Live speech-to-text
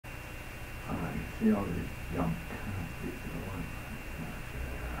see all this junk.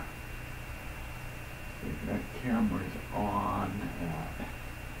 That camera's on.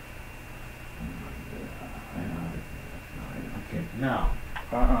 Okay, now,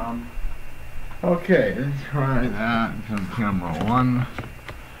 okay, let's try that. It's on camera 1.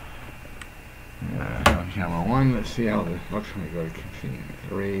 Yeah, it's on camera 1. Let's see how this looks when we go to scene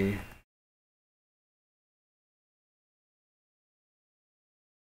 3.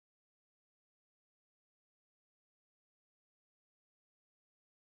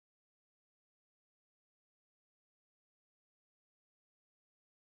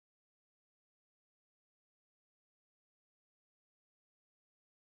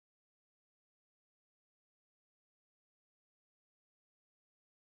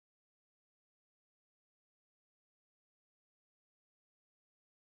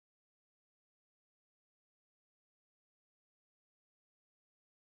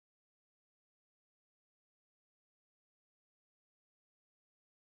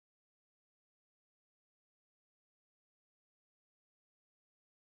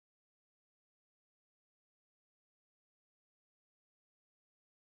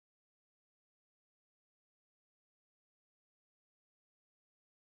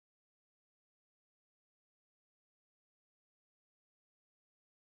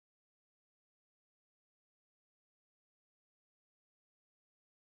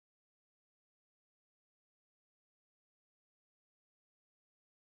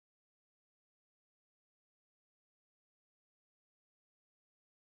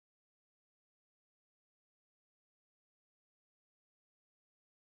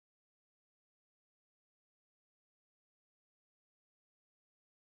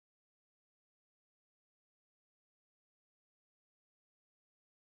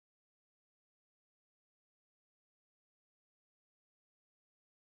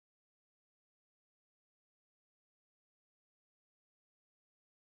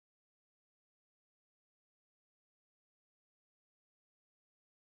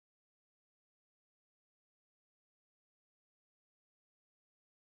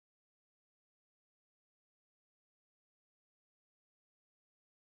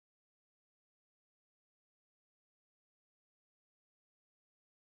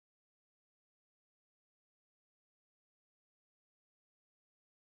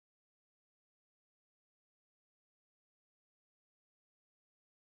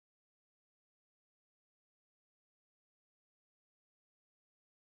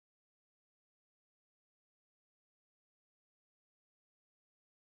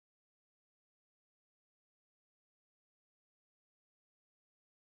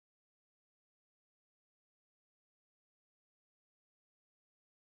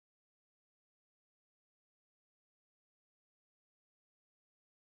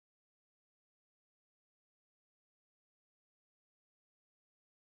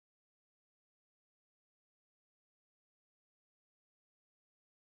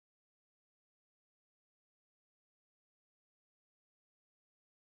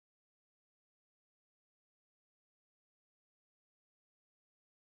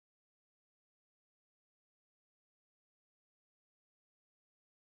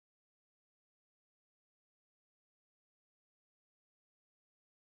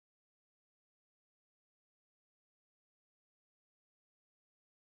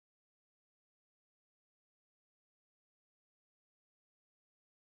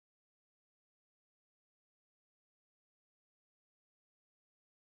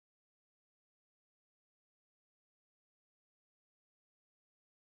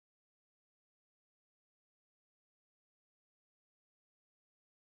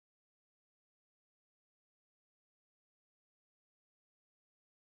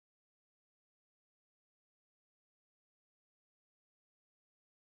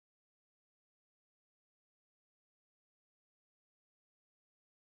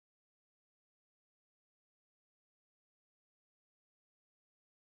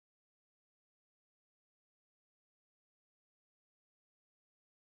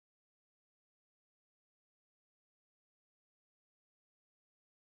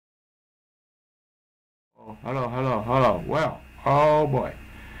 Oh, hello. Well, oh boy.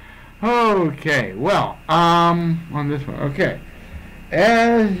 Okay, well, on this one, okay.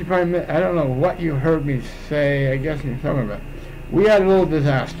 As you probably, I don't know what you heard me say, I guess in some of it. We had a little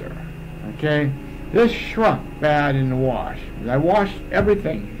disaster, okay? This shrunk bad in the wash. I washed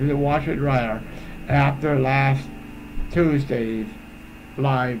everything through the washer dryer after last Tuesday's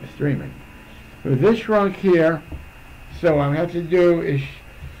live streaming. So this shrunk here, so what I'm going to have to do is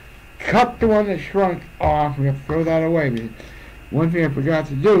cut the one that shrunk off. We have to throw that away. one thing I forgot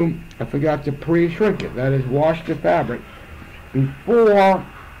to do, I forgot to pre-shrink it. That is, wash the fabric before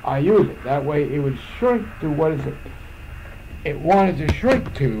I use it. That way it would shrink to what it wanted to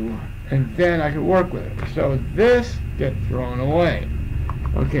shrink to, and then I could work with it. So this gets thrown away.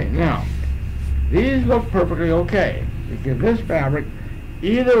 Okay, now, these look perfectly okay, because this fabric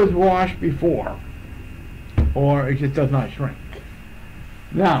either was washed before, or it just does not shrink.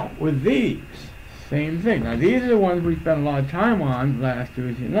 Now, with these, same thing. Now, these are the ones we spent a lot of time on last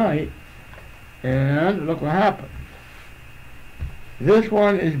Tuesday night, and look what happened. This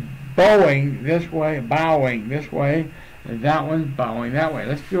one is bowing this way, and that one's bowing that way.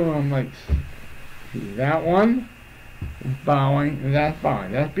 Let's do them like, see, that one is bowing, and that's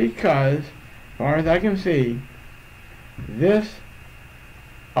bowing. That's because, as far as I can see, this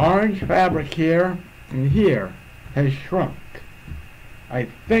orange fabric here and here has shrunk. I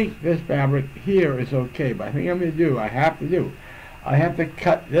think this fabric here is okay, but I think I have to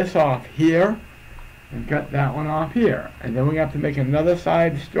cut this off here and cut that one off here, and then we have to make another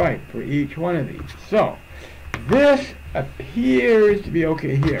side stripe for each one of these. So this appears to be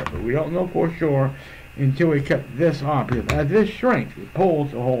okay here, but we don't know for sure until we cut this off, because as this shrinks, it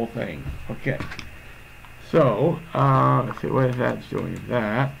pulls the whole thing. Okay, so let's see what is that doing.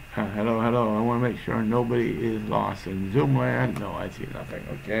 That hello, I want to make sure nobody is lost in Zoom land. No, I see nothing.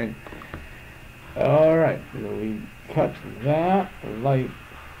 Okay, all right, so we cut that like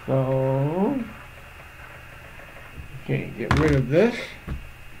so. Okay, get rid of this.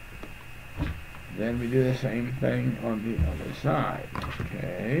 Then we do the same thing on the other side.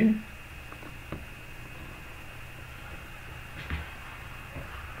 Okay.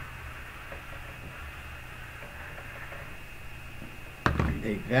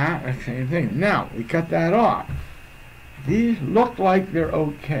 Take that, the same thing. Now, we cut that off. These look like they're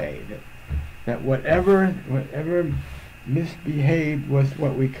okay. That whatever misbehaved was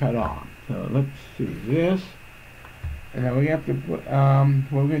what we cut off. So let's see this. And then we have to put,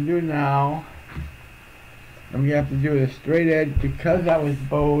 what we're going to do now, and we have to do the straight edge, because that was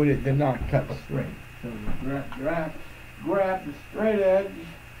bowed, it did not cut straight. So we grab the straight edge,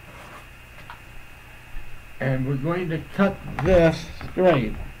 and we're going to cut this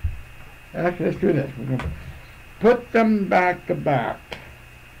straight. Actually, let's do this. We're going to put them back to back.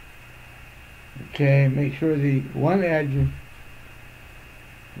 Okay, make sure the one edge is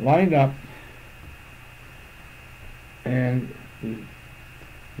lined up. And what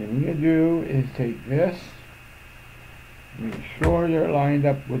we're going to do is take this, make sure they're lined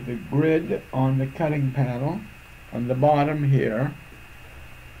up with the grid on the cutting panel on the bottom here.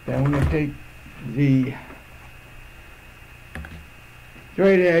 Then we're going to take the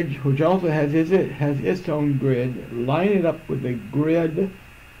straight edge, which also has its own grid, line it up with the grid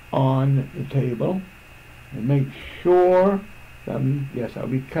on the table, and make sure that yes, I'll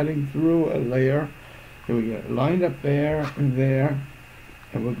be cutting through a layer. So we get it lined up there and there,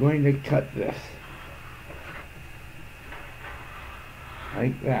 and we're going to cut this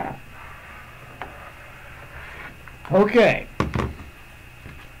like that. Okay.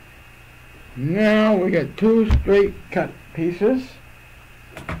 Now we got two straight cut pieces,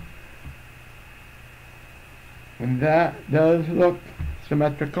 and that does look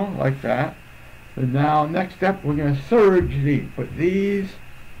symmetrical like that. And now next step, we're going to serge these. Put these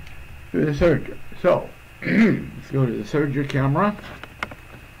through the serger. So let's go to the serger camera.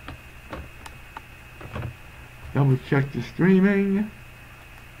 Double check the streaming,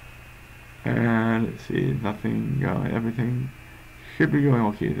 and let's see, nothing, everything should be going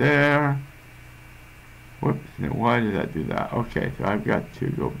okay there. Whoops, why did that do that? Okay, so I've got to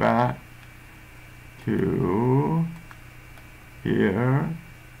go back to here.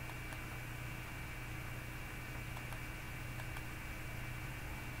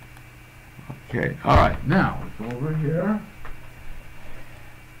 Okay, alright, now let's go over here.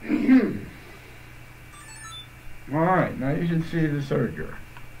 Alright, now you should see the serger.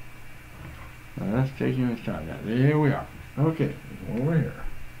 Now that's taking its time. Now, here we are. Okay, let's go over here.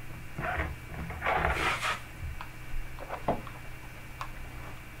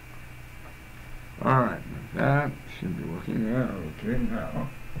 Alright, that should be working out okay now.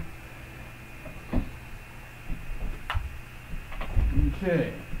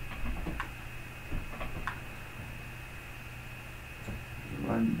 Okay.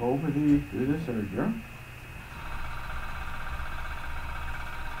 Run both of these through the serger.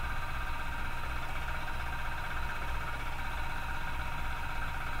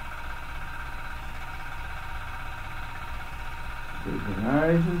 Take it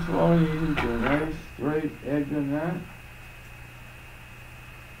nice and slow and easy, get a nice straight edge on that.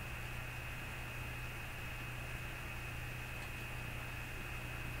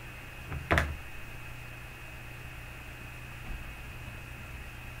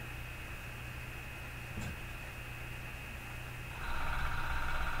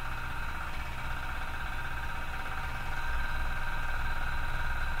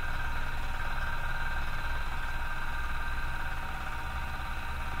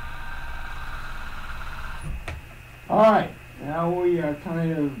 Alright, now we are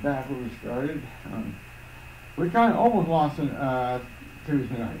kind of back where we started. We kind of almost lost on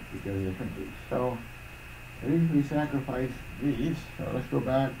Tuesday night because of the printing. So I think we sacrificed these. So let's go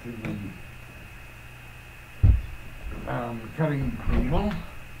back to the cutting table.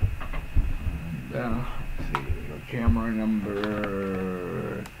 And, let's see, we go camera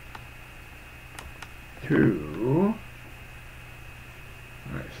number 2.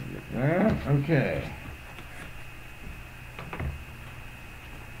 Alright, so get that. Okay.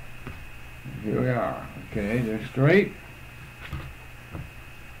 Here we are. Okay, they're straight.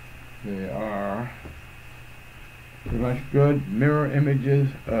 They are pretty much good mirror images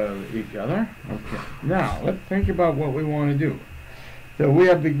of each other. Okay, now let's think about what we want to do. So we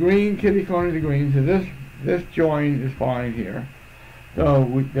have the green, kitty corner, the green. So this join is fine here.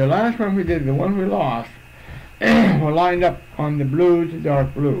 So the last one we did, the one we lost, were lined up on the blue to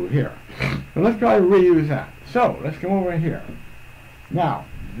dark blue here. So let's try to reuse that. So let's come over here. Now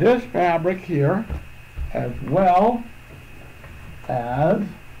this fabric here, as well as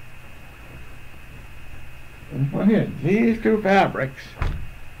this one here, these two fabrics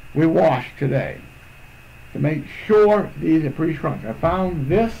we washed today to make sure these are pre-shrunk. I found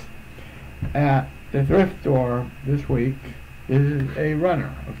this at the thrift store this week. This is a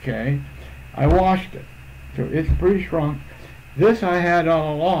runner, okay? I washed it, so it's pre-shrunk. This I had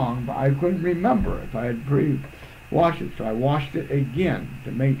all along, but I couldn't remember if I had pre-washed it, so I washed it again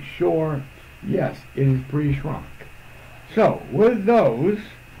to make sure, yes, it is pre-shrunk. So with those,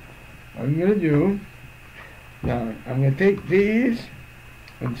 what I'm going to do, now I'm going to take these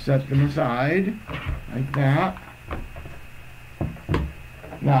and set them aside like that.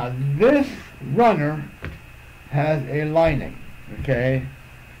 Now this runner has a lining, okay?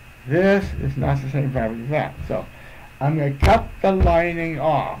 This is not the same fabric as that, so I'm going to cut the lining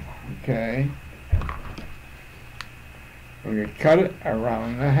off, okay? I'm going to cut it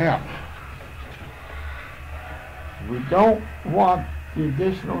around the hem. We don't want the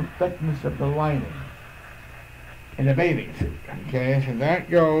additional thickness of the lining in a bathing suit, okay? So that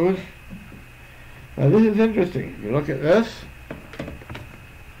goes. Now this is interesting. If you look at this,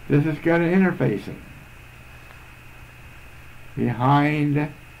 this has got an interfacing behind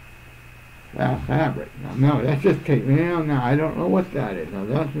that fabric. Now, no, that's just tape. Now, I don't know what that is. Now,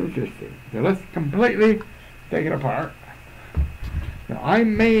 that's interesting. So let's completely take it apart. Now, I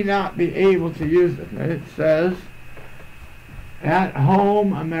may not be able to use this. Now, it says, "At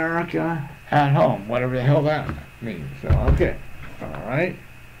home, America, at home," whatever the hell that means. So, okay. All right.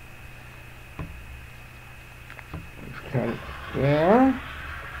 Let's cut it there.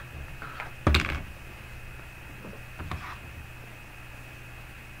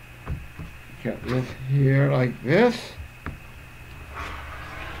 Cut this here like this.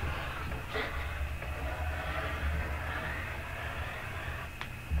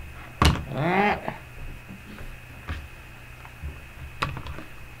 That.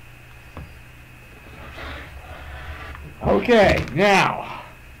 Okay, now.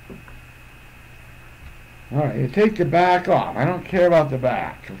 Alright, you take the back off. I don't care about the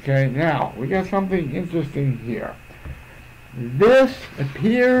back. Okay, now, we got something interesting here. This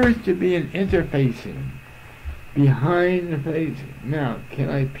appears to be an interfacing behind the facing. Now, can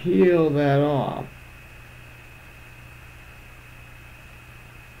I peel that off?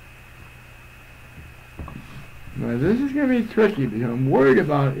 Now, this is going to be tricky because what I'm worried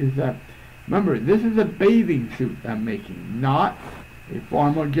about is that, remember, this is a bathing suit I'm making, not a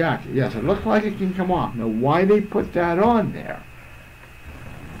formal jacket. Yes, it looks like it can come off. Now, why they put that on there?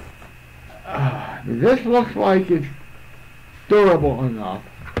 This looks like it's durable enough.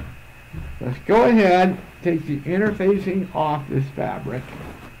 Let's go ahead, take the interfacing off this fabric.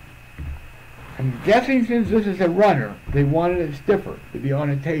 I'm guessing since this is a runner, they wanted it stiffer to be on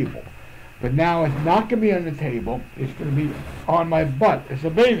a table. But now it's not going to be on the table, it's going to be on my butt. It's a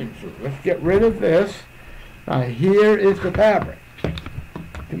bathing suit. Let's get rid of this. Now here is the fabric.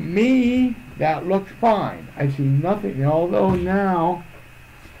 To me, that looks fine. I see nothing, although now,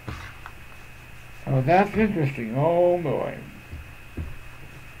 oh, that's interesting. Oh boy.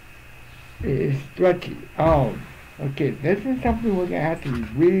 It's stretchy. Oh, okay, this is something we're going to have to be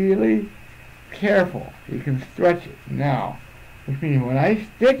really careful. You can stretch it now. Which means when I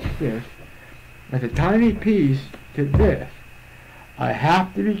stitch this with a tiny piece to this, I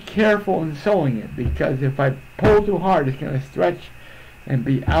have to be careful in sewing it because if I pull too hard, it's going to stretch and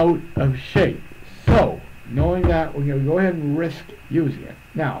be out of shape. So, knowing that, we're going to go ahead and risk using it.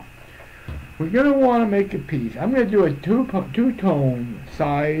 Now, we're going to want to make a piece. I'm going to do a two-tone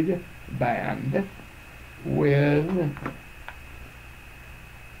side band with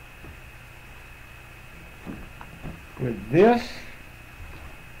with this.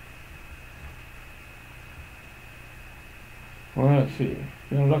 Well, let's see. It's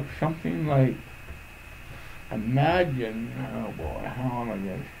going to look something like, imagine, oh boy, how am I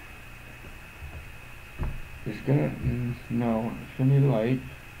going to, it's going to, no, it's going to be like,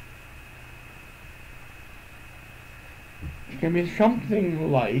 it's going to be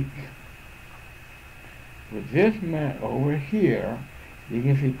something like, with this mat over here, you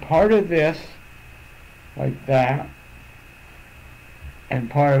can see part of this like that, and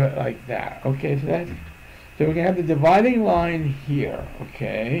part of it like that. Okay, so we're going to have the dividing line here,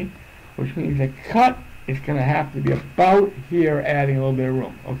 okay, which means the cut is going to have to be about here, adding a little bit of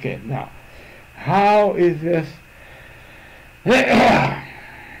room. Okay, now, how is this? Now,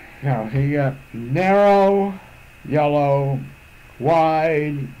 so you got narrow, yellow,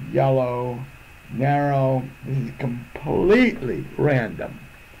 wide, yellow, narrow. This is completely random.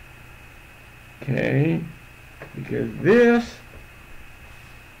 Okay, because this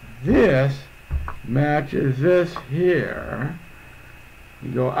matches this here.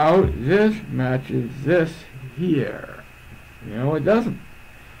 You go out, this matches this here. You know, it doesn't.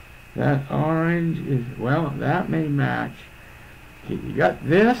 That orange is, well, that may match. Okay, you got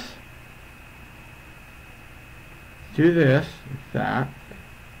this to this, that.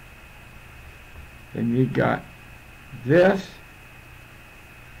 Then you got this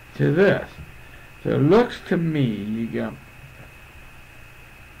to this. So it looks to me, you got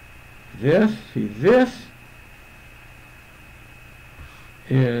this, see this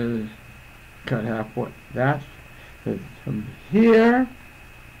is cut halfway. That's from here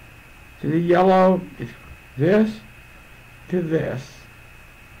to the yellow is this to this.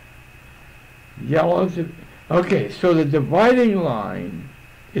 Yellow to, okay, so the dividing line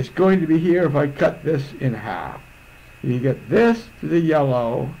is going to be here if I cut this in half. You get this to the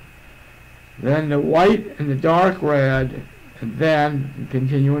yellow, then the white and the dark red, and then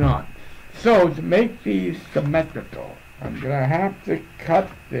continuing on. So to make these symmetrical, I'm going to have to cut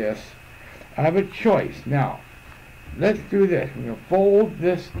this. I have a choice. Now, let's do this. We're going to fold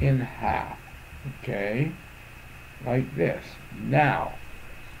this in half, okay, like this. Now,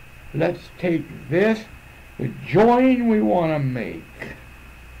 let's take this. The join we want to make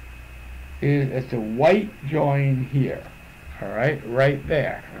is it's a white join here. All right, right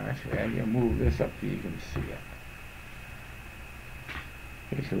there. Actually, I'm going to move this up so you can see it.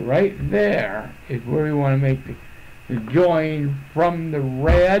 Okay, so right there is where we want to make the join from the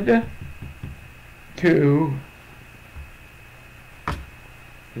red to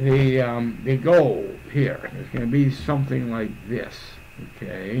the gold here. It's going to be something like this.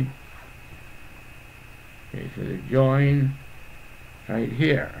 Okay. Okay, so the join right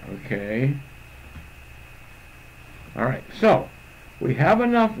here. Okay. All right. So we have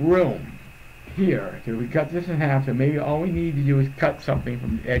enough room here. So we cut this in half. So maybe all we need to do is cut something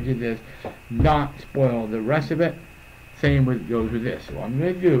from the edge of this, not spoil the rest of it. Same with goes with this. So what I'm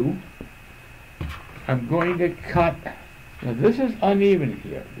going to do, I'm going to cut. Now this is uneven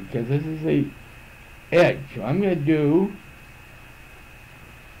here because this is the edge. So I'm going to do.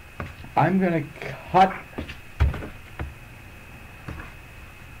 I'm going to cut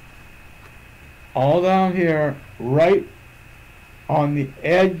all down here, right on the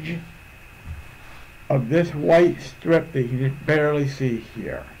edge of this white strip that you can just barely see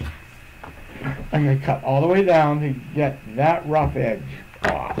here. I'm going to cut all the way down to get that rough edge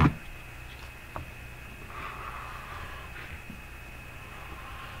off.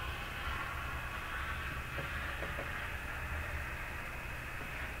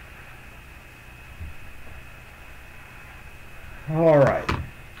 All right.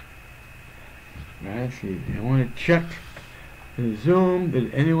 Let's see. I want to check the zoom.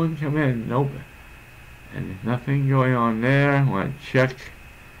 Did anyone come in? Nope. And there's nothing going on there. I want to check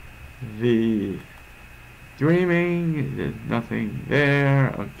the streaming. There's nothing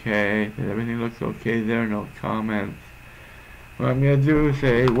there. Okay. Everything looks okay there. No comments. What I'm going to do is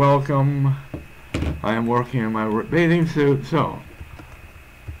say, welcome. I am working in my bathing suit. So,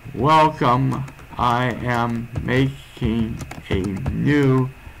 welcome. I am making a new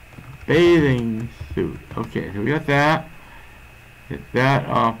bathing suit. Okay, so we got that. Get that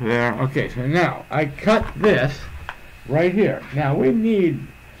off there. Okay, so now I cut this right here. Now we're going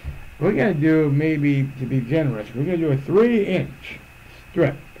to do, maybe to be generous, we're going to do a 3-inch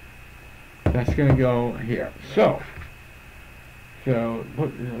strip. That's going to go here. So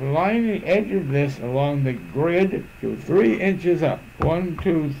line the edge of this along the grid to 3 inches up. 1,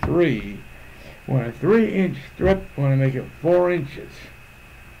 2, 3. We want a 3-inch strip. We want to make it 4 inches.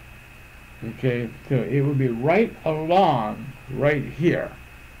 Okay, so it would be right along right here.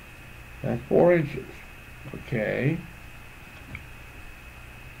 That's 4 inches. Okay.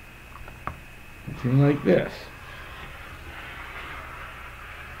 Something like this.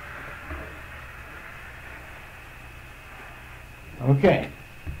 Okay,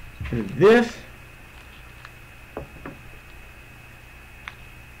 so this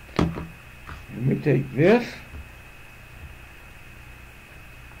let me take this.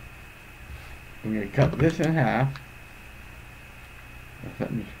 I'm going to cut this in half.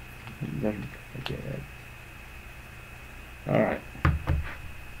 Okay. All right.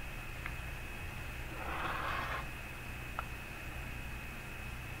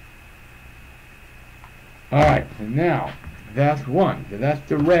 All right. So now that's one. So that's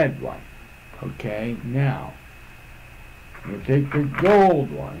the red one. Okay. Now we'll take the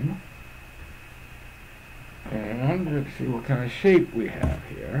gold one, and let's see what kind of shape we have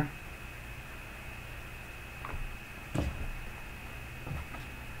here.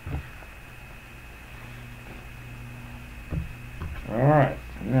 Alright,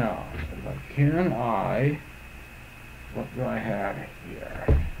 now, what do I have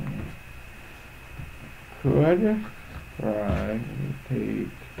here? Could try to take,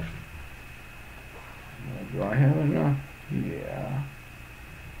 do I have enough here?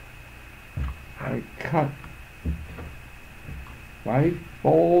 I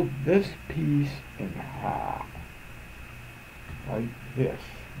fold this piece in half, like this,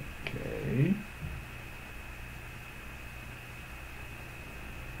 okay?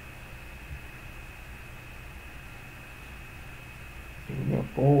 We're going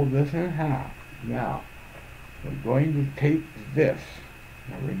to fold this in half. Now, we're going to take this.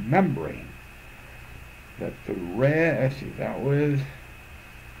 Now, remembering that the red, let's see, that was,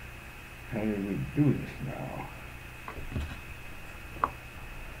 how did we do this now?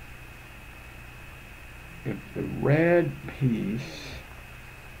 If the red piece,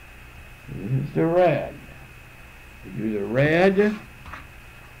 this is the red. We do the red,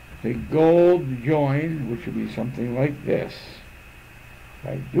 the gold join, which would be something like this. If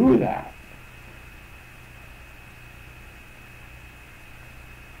I do that,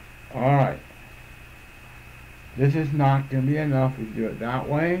 alright, this is not going to be enough if you do it that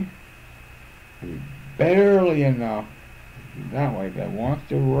way. It's barely enough to do it that way, but I want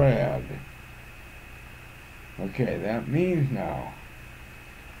the red. Okay, that means now,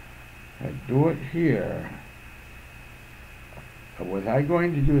 if I do it here, was I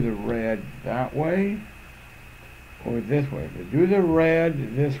going to do the red that way? Or this way. If I do the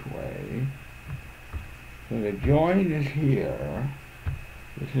red this way, so the join is here,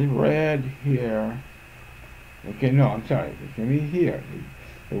 this is red here, okay, no, I'm sorry, it's going to be here.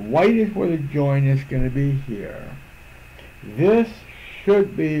 The white is where the join is going to be here. This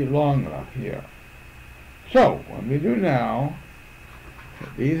should be long enough here. So, what we do now,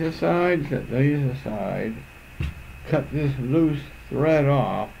 set these aside, set these aside, cut this loose thread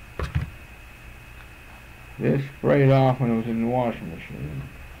off. This sprayed off when it was in the washing machine.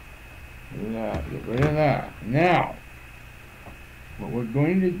 Get rid of that. Now, what we're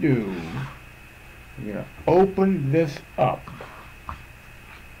going to do, we're going to open this up.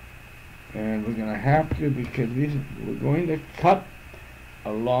 And we're going to have to, because we're going to cut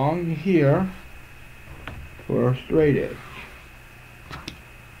along here for a straight edge.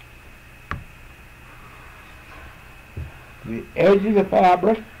 The edge of the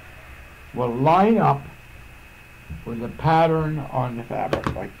fabric will line up with the pattern on the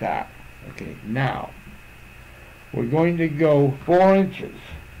fabric like that. Okay, now we're going to go 4 inches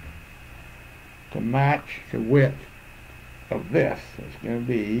to match the width of this. It's going to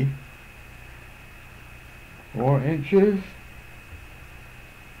be 4 inches,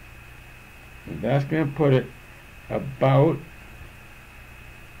 and that's going to put it about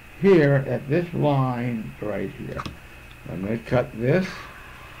here at this line right here. I'm going to cut this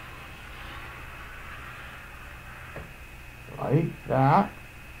like that,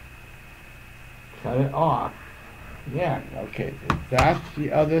 cut it off. Yeah, okay, that's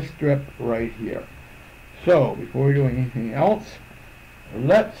the other strip right here. So, before we do anything else,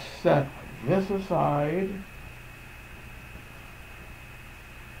 let's set this aside.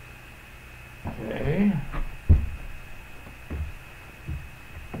 Okay.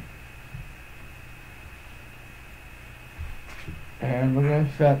 And we're going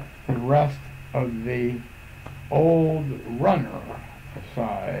to set the rest of the old runner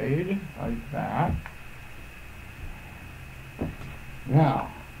aside, like that.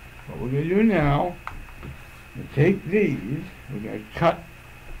 Now, what we're going to do now, we take these, we're going to cut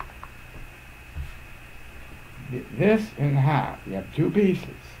this in half. You have 2 pieces.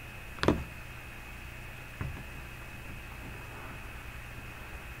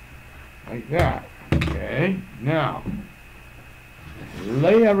 Like that. Okay, now,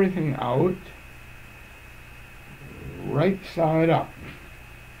 lay everything out right side up.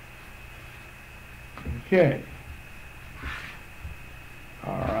 Okay.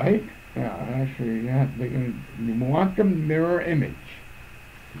 Alright. Now, actually, you want the mirror image.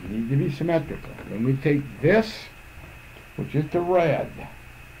 You need to be symmetrical. Then we take this, which is the red,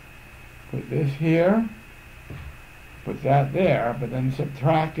 put this here, put that there, but then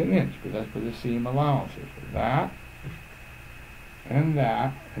subtract an inch, because that's where the seam allowance is. That, and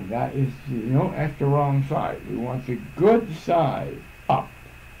that is, that's the wrong side. We want the good side up.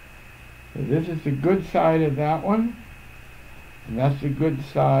 So this is the good side of that one, and that's the good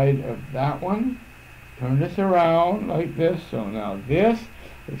side of that one. Turn this around like this, so now this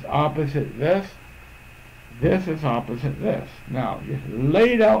is opposite this, this is opposite this. Now, just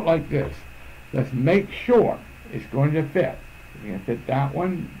lay it out like this. Let's make sure it's going to fit. You're going to fit that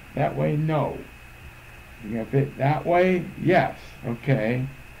one, that way, no. You're going to fit that way, yes. Okay.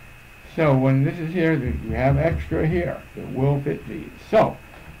 So when this is here, you have extra here that will fit these. So,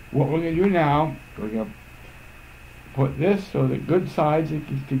 what we're going to do now, we're going to put this so the good sides are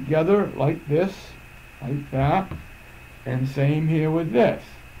together like this, like that, and same here with this.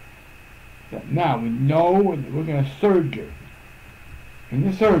 Now we know we're going to serger. In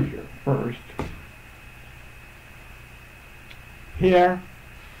the serger first, here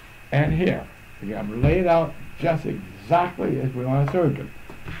and here. We're going to lay it out just exactly as we want to serge them.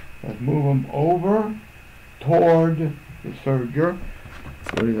 Let's move them over toward the serger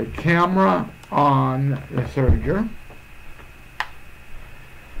with the camera on the serger.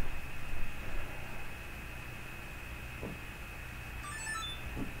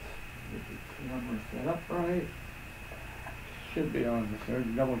 Set up right. Should be on the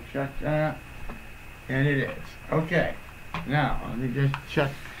serger. Double check that. And it is. Okay. Now, let me just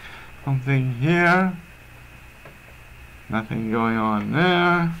check something here. Nothing going on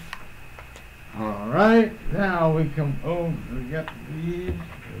there. Alright. Now we come over. We get these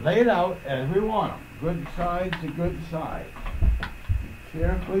laid out as we want them. Good side to good side.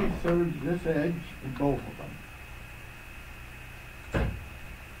 Carefully serge this edge in both of them.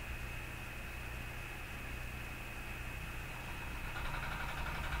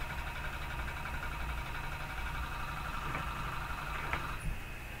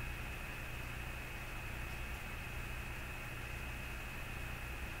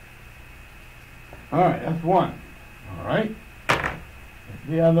 Alright, that's one. Alright.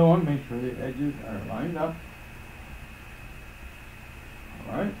 The other one, make sure the edges are lined up.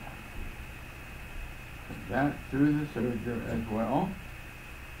 Alright. Put that through the serger as well.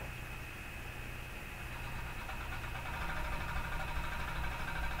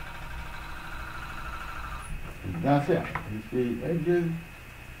 And that's it. You see edges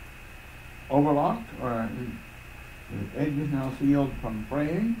overlocked, or the edges now sealed from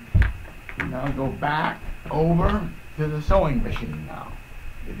fraying. We now go back over to the sewing machine now.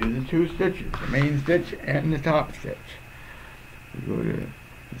 We do the two stitches, the main stitch and the top stitch. We go to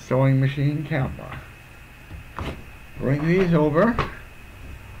the sewing machine camera. Bring these over.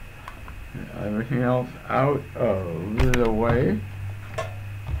 Everything else out of the way.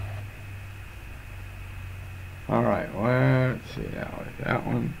 Alright, let's see now. That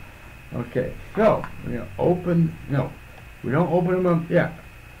one. Okay, so we're going to open, no, we don't open them up yet.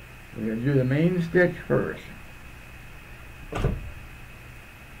 We're going to do the main stitch first.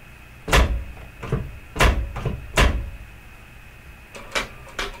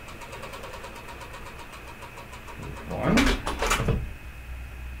 One.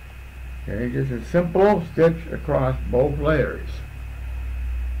 Okay, just a simple stitch across both layers.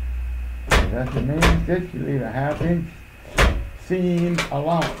 That's the main stitch. You leave a 1/2 inch seam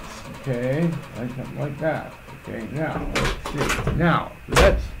allowance. Okay, like something like that. Okay, now let's see. Now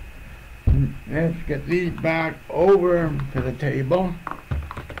let's get these back over to the table.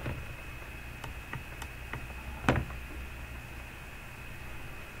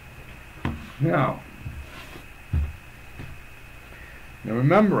 Now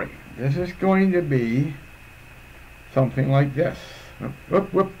remembering, this is going to be something like this.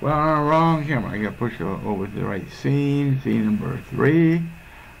 Whoop, whoop, wrong camera. I got to push over to the right scene number 3.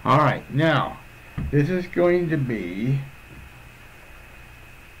 Alright, now, this is going to be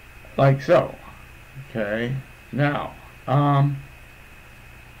like so. Okay, now,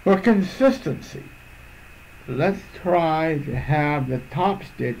 for consistency, let's try to have the top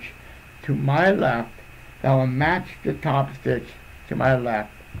stitch to my left that will match the top stitch to my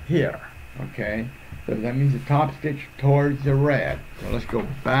left here. Okay, so that means the top stitch towards the red. So let's go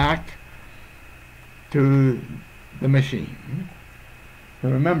back to the machine. So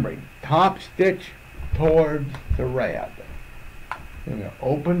remembering, top stitch towards the red. I'm going to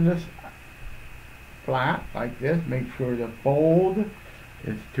open this flat like this. Make sure the fold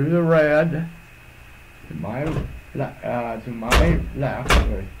is to the red, to my left.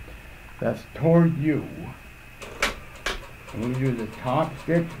 Sorry. That's toward you. And we do the top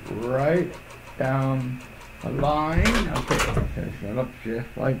stitch right down a line. Okay, so it's going to look just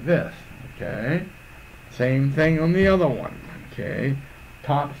like this. Okay, same thing on the other one. Okay,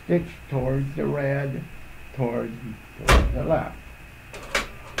 top stitch towards the red, towards the left.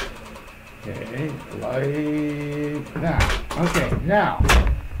 Okay, like that. Okay, now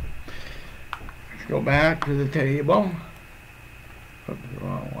let's go back to the table. Oops, the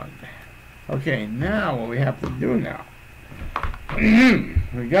wrong one. Okay, now what we have to do now, we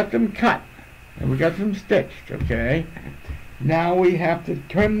got them cut and we got them stitched. Okay, now we have to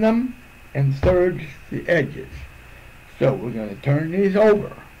trim them and serge the edges. So we're going to turn these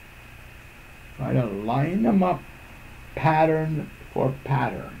over. Try to line them up pattern for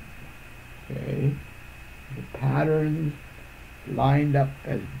pattern. Okay, the patterns lined up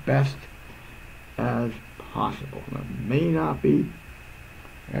as best as possible. Now, it may not be.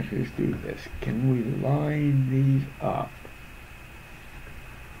 Actually, let's do this. Can we line these up?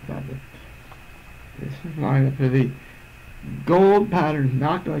 This is lined up to the gold pattern.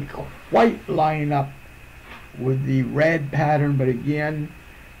 Not going to quite line up with the red pattern, but again,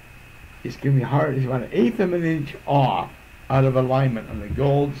 it's going to be hard. It's about 1/8 of an inch off out of alignment on the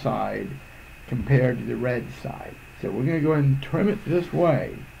gold side compared to the red side. So we're going to go ahead and trim it this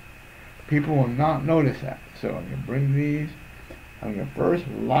way. People will not notice that. So I'm going to bring these. I'm going to first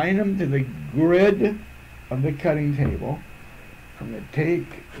line them to the grid of the cutting table. I'm going to take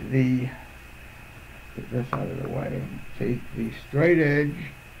get this out of the way, take the straight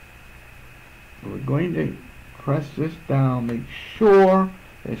edge. We're going to press this down, make sure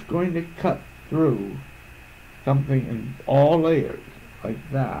it's going to cut through something in all layers, like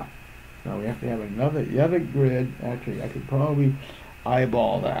that. Now we have to have the other grid. Actually, I could probably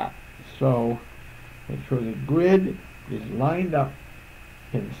eyeball that. So make sure the grid is lined up,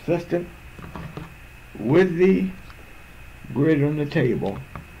 consistent with the grid on the table.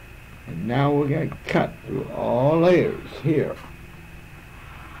 And now we're going to cut through all layers here.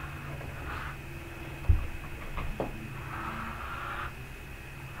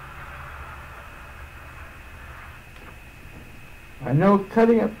 I know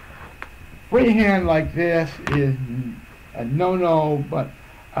cutting it freehand like this is a no-no, but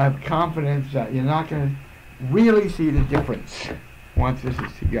I have confidence that you're not going to really see the difference once this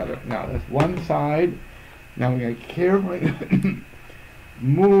is together. Now that's one side. Now we're going to carefully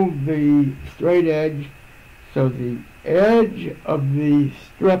move the straight edge so the edge of the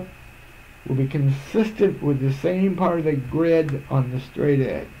strip will be consistent with the same part of the grid on the straight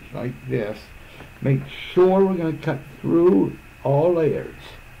edge, like this. Make sure we're going to cut through all layers.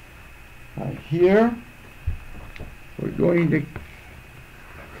 Here we're going to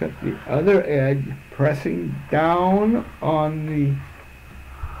cut the other edge, pressing down on the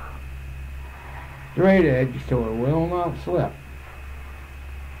straight edge so it will not slip,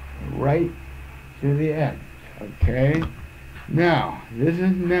 right to the edge. Okay, now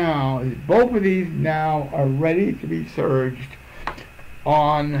both of these now are ready to be serged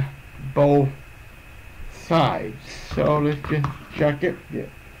on both sides. So let's just check it.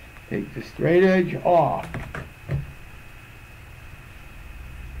 Take the straight edge off.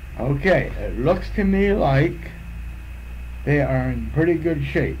 Okay, it looks to me like they are in pretty good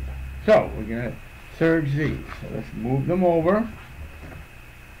shape. So we're going to serge these. So let's move them over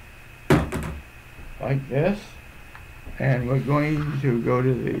like this. And we're going to go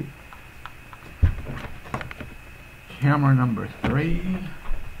to the camera number 3.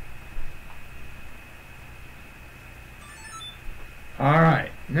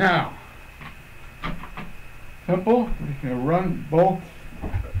 Alright, now, simple, we're just going to run both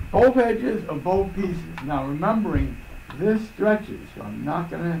edges of both pieces. Now remembering, this stretches, so I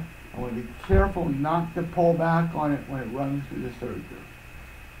want to be careful not to pull back on it when it runs through the serger.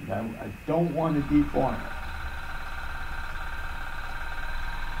 I don't want to deform it.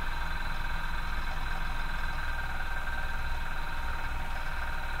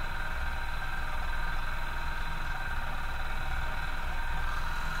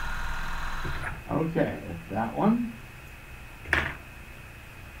 Okay, that's that one.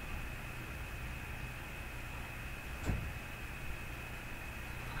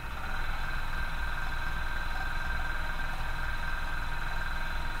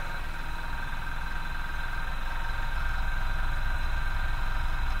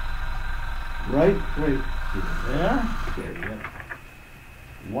 Right there. Okay, we got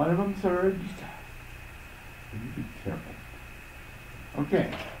one of them serged. Be careful.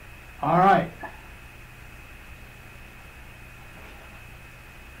 Okay. All right.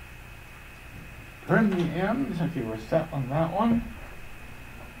 trim the ends. Okay, we're set on that one.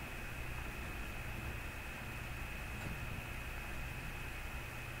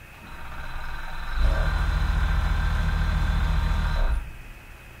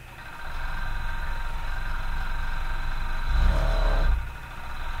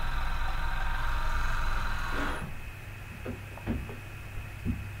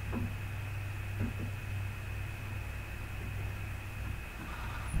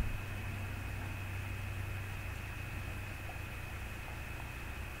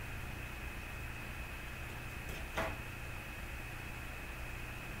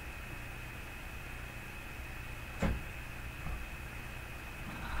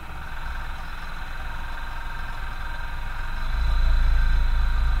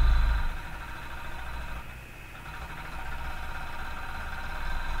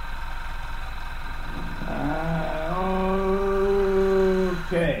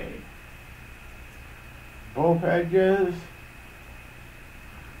 Okay. Both edges.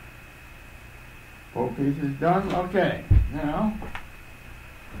 Both pieces done. Okay. Now.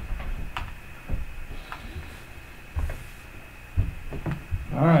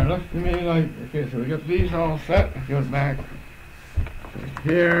 Alright, looks to me like, okay, so we got these all set. Let's go back to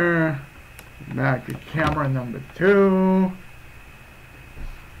here. Back to camera number 2.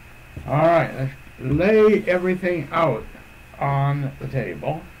 Alright, let's lay everything out on the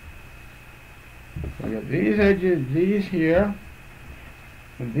table. So we got these edges, these here.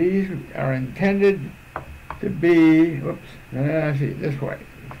 And these are intended to be, whoops, let's see, this way.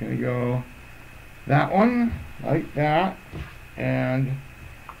 It's going to go that one, like that, and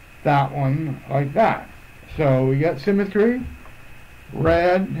that one, like that. So we got symmetry.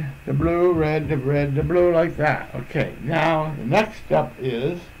 Red to blue, red to red to blue, like that. Okay, now the next step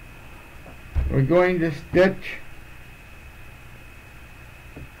is we're going to stitch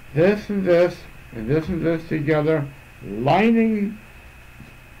this and this and this and this together, lining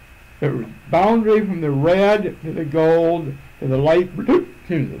the boundary from the red to the gold to the light blue,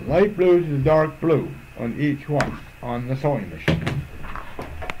 excuse me, the light blue to the dark blue on each one on the sewing machine.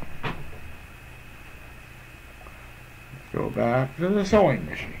 Let's go back to the sewing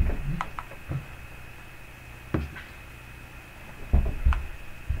machine.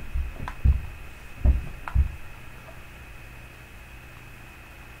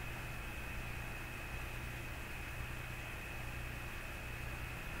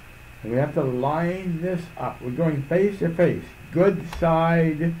 We have to line this up. We're going face to face, good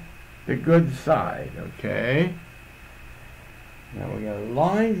side to good side, okay? Now we're going to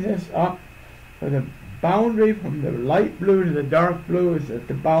line this up so the boundary from the light blue to the dark blue is at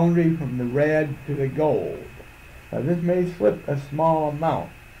the boundary from the red to the gold. Now this may slip a small amount,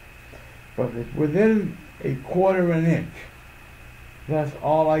 but if it's within a quarter of an inch, that's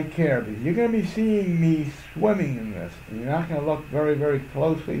all I care, because you're going to be seeing me swimming in this, and you're not going to look very, very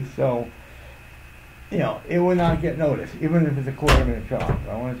closely, so, you know, it will not get noticed, even if it's a quarter of an inch off.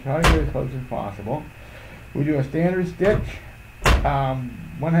 I want to try to get as close as possible. We do a standard stitch,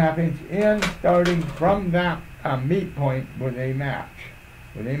 1/2 inch in, starting from that meet point where they match,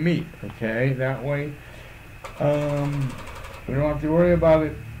 where they meet, okay? That way, we don't have to worry about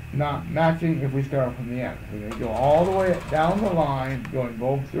it not matching if we start from the end. We're going to go all the way down the line, going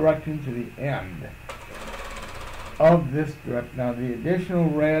both directions to the end of this strip. Now the additional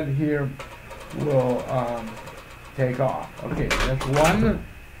red here will take off. Okay, that's one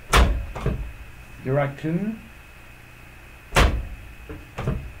direction.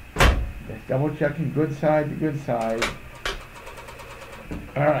 Just double checking good side to good side.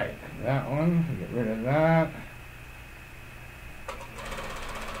 Alright, that one, get rid of that.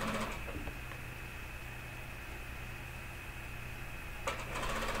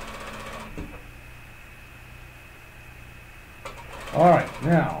 Alright,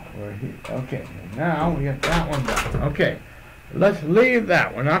 now we're here. Okay, now we got that one done. Okay, let's leave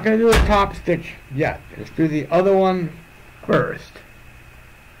that. We're not going to do a top stitch yet. Let's do the other one first.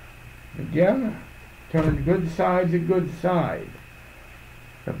 Again, turn good side to good side.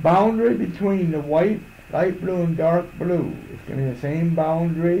 The boundary between the white, light blue, and dark blue is going to be the same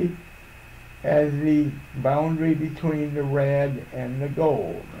boundary as the boundary between the red and the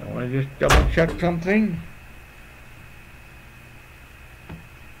gold. I want to just double check something.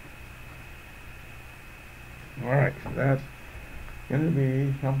 Alright, so that's going to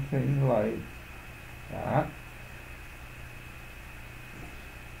be something like that.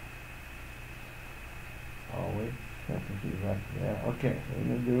 Always right there. Okay, so we're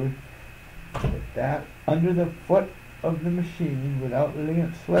going to do is put that under the foot of the machine without letting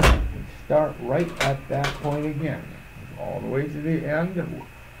it slip. And start right at that point again. All the way to the end.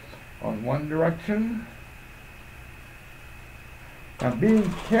 on one direction. Now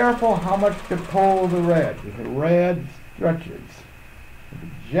being careful how much to pull the red. If the red stretches,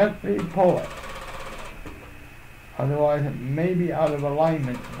 gently pull it. Otherwise it may be out of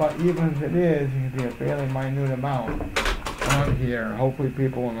alignment, but even if it is, it can be a fairly minute amount on here. Hopefully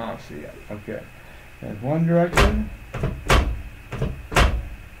people will not see it. Okay, that's one direction.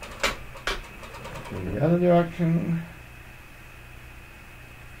 The other direction.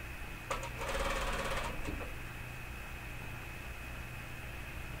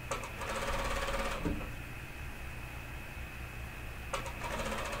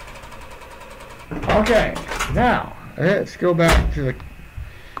 Okay, now let's go back to the.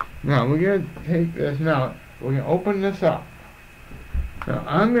 Now we're going to take this. Now we're going to open this up. Now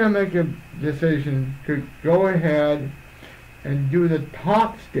I'm going to make a decision to go ahead and do the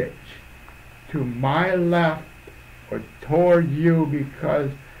top stitch to my left or toward you,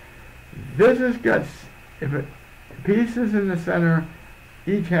 because this has got, if it, pieces in the center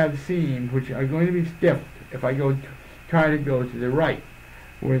each have seams which are going to be stiff if I go try to go to the right,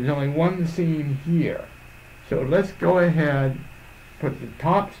 where there's only one seam here. So let's go ahead, put the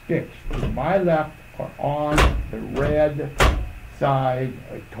top stitch to my left or on the red side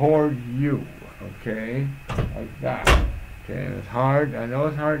or toward you, okay, like that. Okay, and it's hard, I know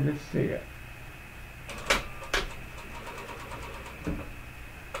it's hard to see it.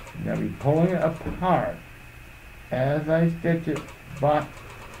 Now be pulling it apart as I stitch it, but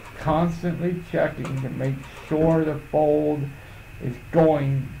constantly checking to make sure the fold is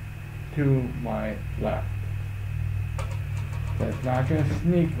going to my left. So it's not going to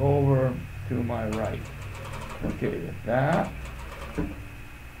sneak over to my right. Okay, with that.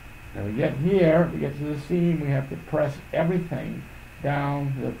 Now we get here, we get to the seam, we have to press everything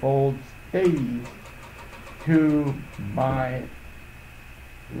down so the fold stays to my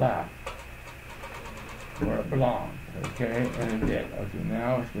left, where it belongs, okay, and it did. Okay,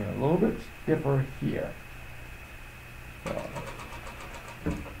 now it's getting a little bit stiffer here. So,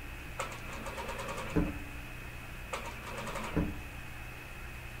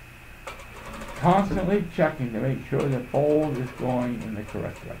 constantly checking to make sure the fold is going in the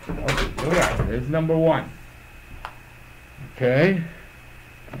correct direction. Okay, here we are. There's number one. Okay,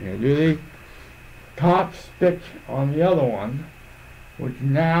 I'm going to do the top stitch on the other one, which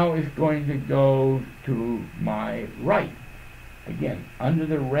now is going to go to my right. Again, under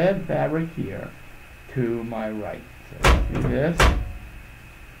the red fabric here, to my right. So let's do this.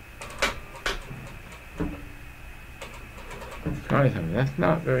 Let's try something. That's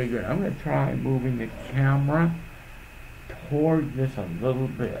not very good. I'm going to try moving the camera toward this a little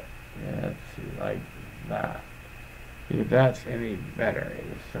bit. Yeah, let's see, like that. See if that's any better. It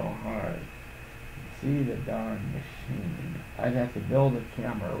is so hard. See the darn machine. I'd have to build a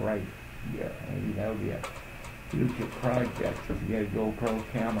camera right here. Maybe that would be a future project to get a GoPro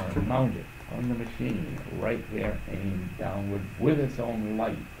camera and mount it on the machine right there, aimed downward with its own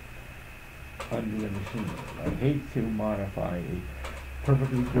light under the machine. I hate to modify a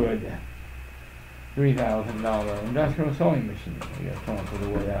perfectly good $3,000 industrial sewing machine. I got to come up with a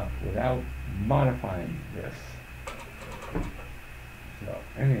way out without modifying this. So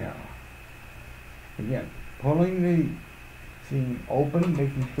anyhow. Again, pulling the seam open,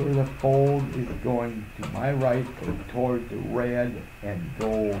 making sure the fold is going to my right or toward the red and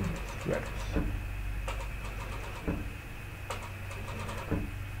gold strips.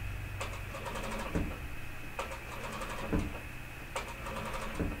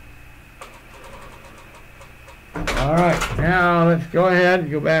 Alright, now let's go ahead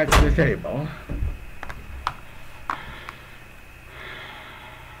and go back to the table.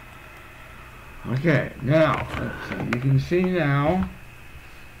 Okay, now, let's see, you can see now,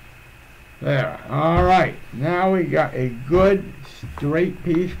 there, alright, now we got a good straight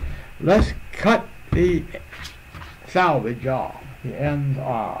piece. Let's cut the salvage off, the ends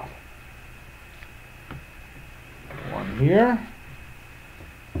off. One here.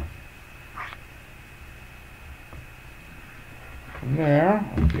 From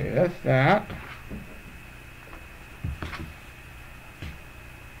there, okay, that's that.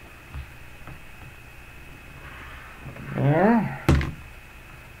 There.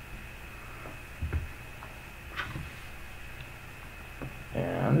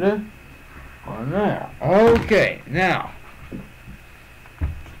 And on there. Okay, now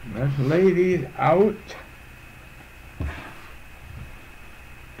let's lay these out.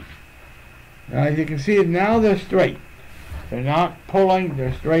 Now as you can see, now they're straight. They're not pulling,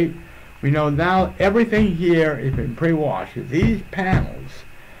 they're straight. We know now everything here has been pre-washed. These panels,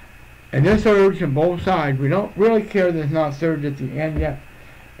 and they're serged on both sides. We don't really care that it's not serged at the end yet.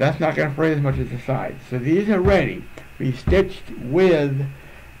 that's not going to fray as much as the sides. So these are ready to be stitched with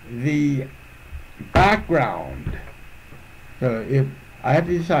the background. So if I have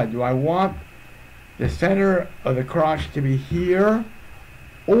to decide, do I want the center of the crotch to be here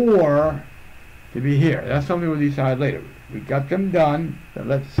or to be here? That's something we'll decide later. We got them done, so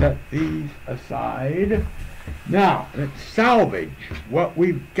let's set these aside. Now, let's salvage what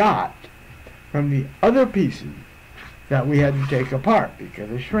we've got from the other pieces that we had to take apart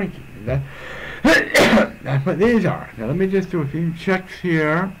because of shrinking. That's what these are. Now let me just do a few checks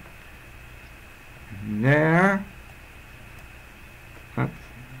here. There. Oops.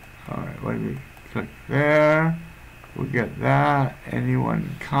 Alright, what do we click there? We'll get that.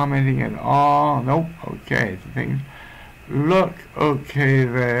 Anyone commenting at all? Nope. Okay, so things look okay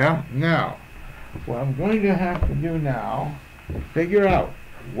there. Now, what I'm going to have to do now is figure out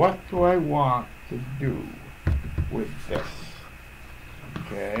what do I want to do with this.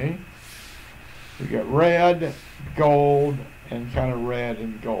 Okay. We got red, gold, and kind of red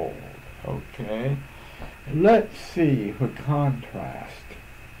and gold. Okay. Let's see for contrast.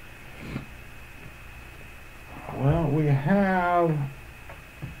 Well, we have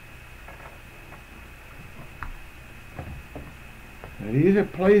now, these are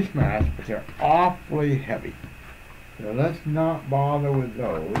placemats, but they're awfully heavy. So let's not bother with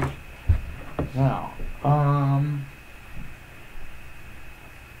those. Now,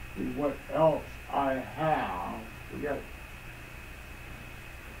 see what else I have. We got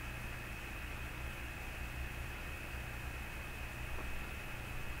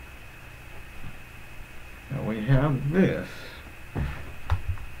now we have this.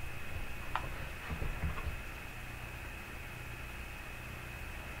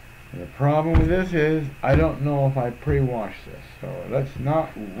 The problem with this is I don't know if I pre-wash this, so let's not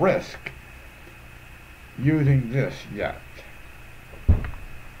risk using this yet.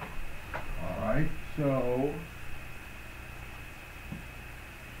 Alright, so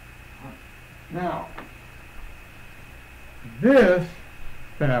now this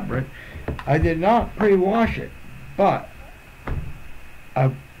fabric, I did not pre-wash it, but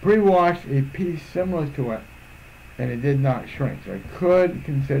I pre-washed a piece similar to it and it did not shrink, so I could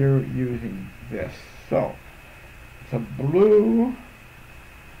consider using this. So it's a blue.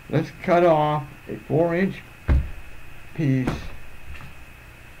 Let's cut off a 4-inch piece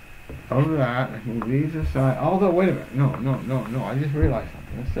of that. Let's move these aside. Although, wait a minute. No. I just realized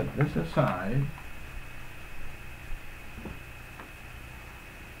something. Let's set this aside.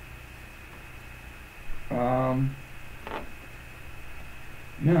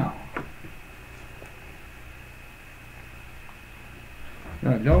 Now,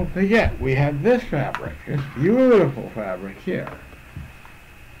 don't forget, we have this fabric, this beautiful fabric here.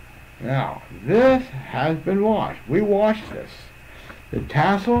 Now, this has been washed. We washed this. The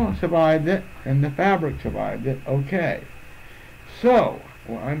tassel survived it, and the fabric survived it. Okay. So,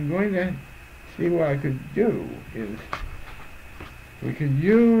 what I'm going to see what I could do is we could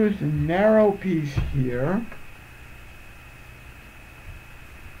use the narrow piece here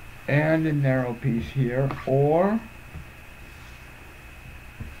and a narrow piece here, or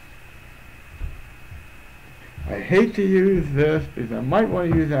I hate to use this because I might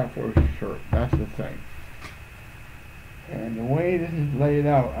want to use that for a shirt. That's the thing. And the way this is laid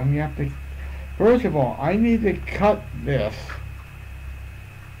out, I'm going to have to, first of all, I need to cut this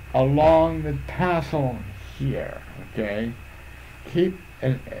along the tassel here, okay? Keep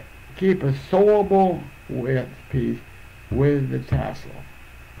a sewable width piece with the tassel.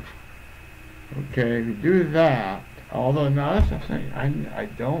 Okay, if you do that, although now that's the thing, I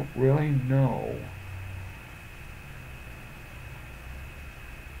don't really know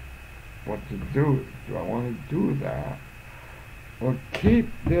what to do. Do I want to do that? Or keep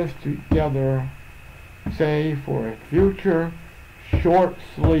this together, say, for a future short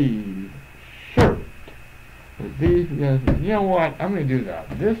sleeve shirt. With these, you know what, I'm going to do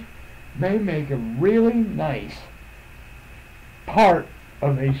that. This may make a really nice part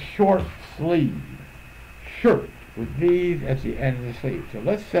of a short sleeve shirt with these at the end of the sleeve. So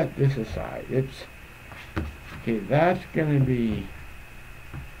let's set this aside. Okay, that's going to be,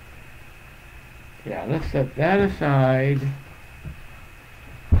 yeah, let's set that aside.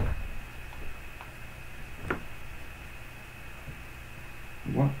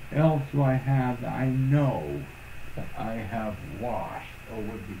 What else do I have that I know that I have washed or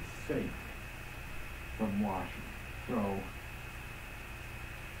would be safe from washing? So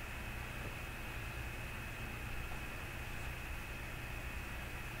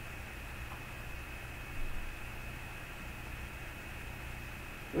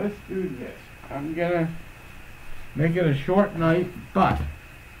let's do this. I'm gonna make it a short night, but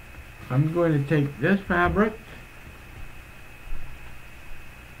I'm going to take this fabric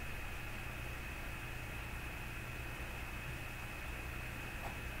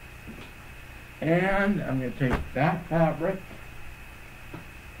and I'm going to take that fabric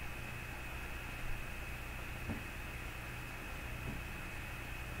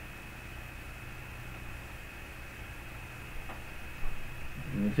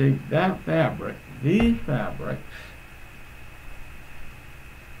and take that fabric, these fabrics,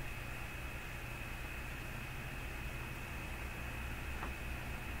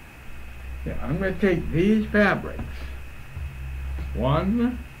 yeah, I'm going to take these fabrics,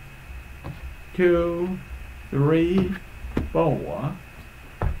 1, 2, 3, 4,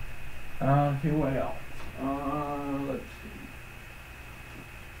 see what else, let's see.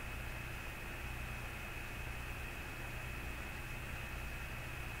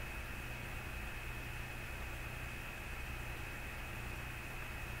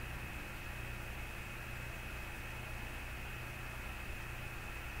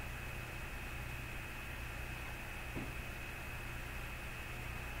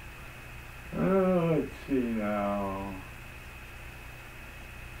 Let's see now.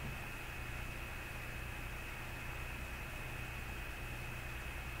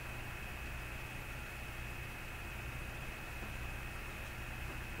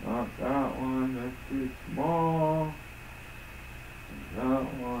 Not that one, that's too small.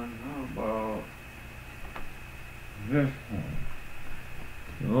 That one, how about this one?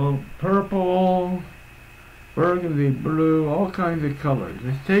 A little purple, burgundy blue, all kinds of colors.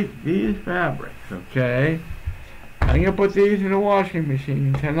 Let's take these fabrics, okay? I'm going to put these in the washing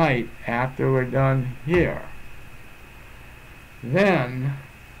machine tonight after we're done here. Then,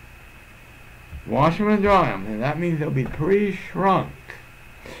 wash them and dry them, and that means they'll be pre-shrunk.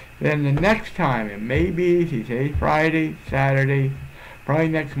 Then the next time, it may be, say Friday, Saturday, probably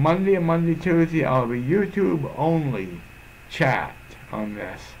next Monday or Monday, Tuesday, I'll be YouTube only chat on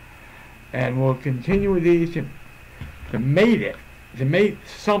this. And we'll continue with these to mate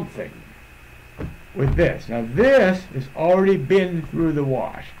something with this. Now this has already been through the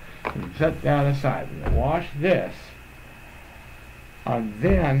wash. So set that aside. We'll wash this. And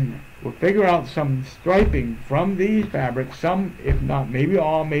then we'll figure out some striping from these fabrics, some, if not, maybe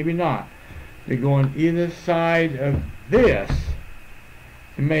all, maybe not, to go on either side of this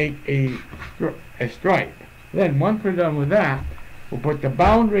to make a stripe. Then once we're done with that, we'll put the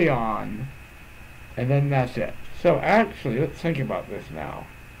boundary on, and then that's it. So actually, let's think about this now.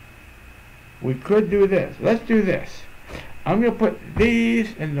 We could do this. Let's do this. I'm going to put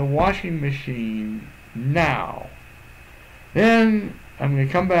these in the washing machine now. Then I'm going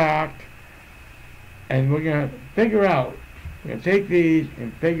to come back, and we're going to figure out, we're going to take these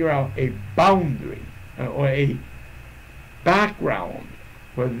and figure out a boundary, or a background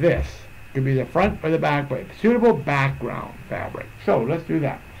for this. It could be the front or the back, but a suitable background fabric. So let's do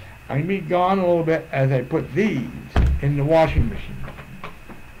that. I'm going to be gone a little bit as I put these in the washing machine.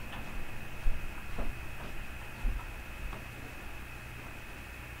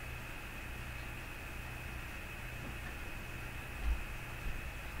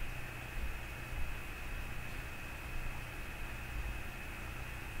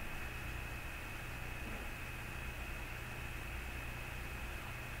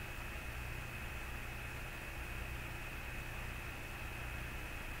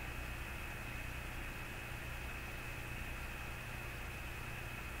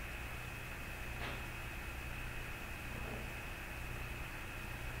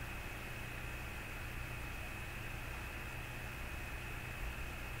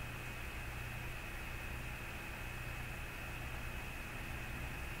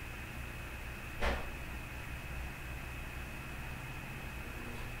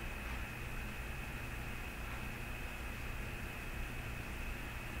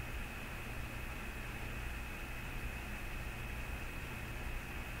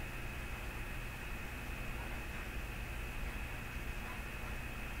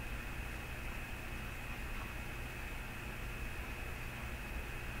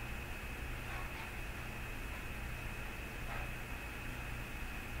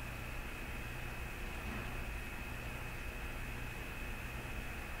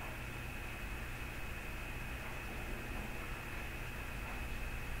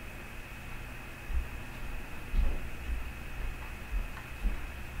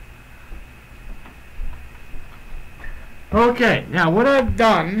 Okay, now what I've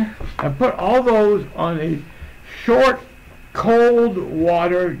done, I've put all those on a short, cold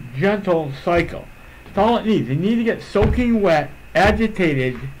water, gentle cycle. That's all it needs. They need to get soaking wet,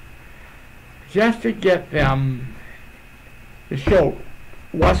 agitated, just to get them to show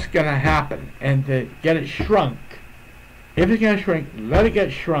what's going to happen and to get it shrunk. If it's going to shrink, let it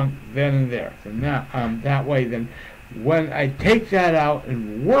get shrunk then and there. So now, that way, then when I take that out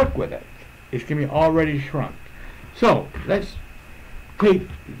and work with it, it's going to be already shrunk. So let's take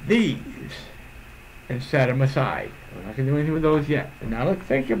these and set them aside. We're not going to do anything with those yet. And now let's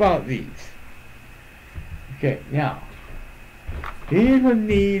think about these. Okay, now these would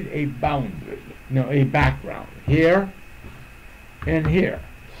need a boundary, no, a background here and here.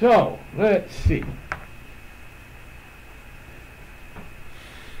 So let's see.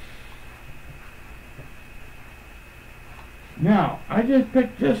 Now, I just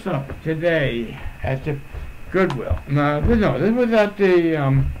picked this up today at the Goodwill. No, this was at the,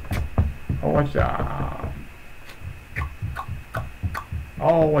 what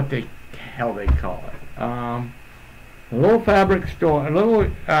the hell they call it. A little fabric store, a little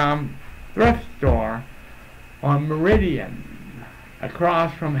thrift store on Meridian,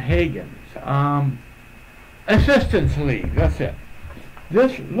 across from Hagen's. Assistance League, that's it.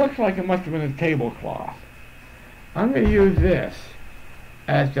 This looks like it must have been a tablecloth. I'm going to use this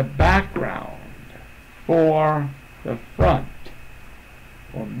as the background for the front.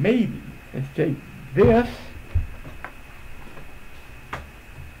 Or maybe, let's take this.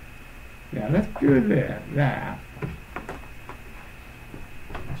 Yeah, let's do that.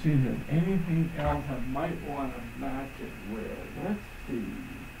 See if there's anything else I might want to match it with. Let's see.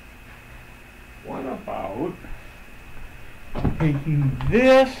 What about taking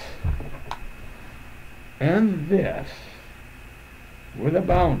this and this with a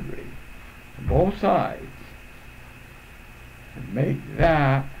boundary on both sides and make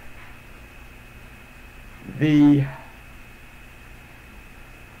that the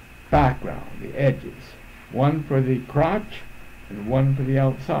background, the edges. One for the crotch and one for the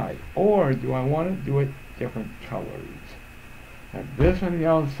outside. Or do I want to do it different colors? Have this on the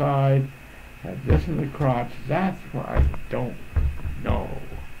outside, have this in the crotch. That's what I don't know.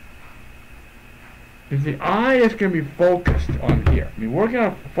 Because the eye is going to be focused on here. I mean, we're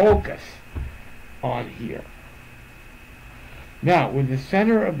going to focus on here. Now, with the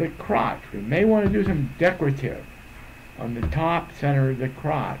center of the crotch, we may want to do some decorative on the top center of the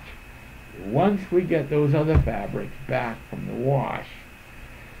crotch once we get those other fabrics back from the wash.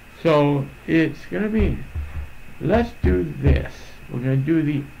 So it's going to be, let's do this. We're going to do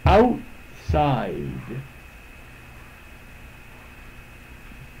the outside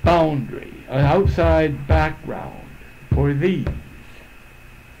boundary, an outside background for these.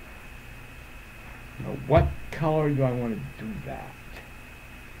 Now, what color do I want to do that?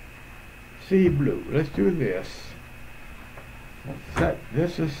 Sea blue. Let's do this. Let's set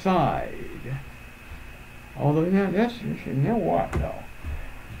this aside. Although, you know what, though?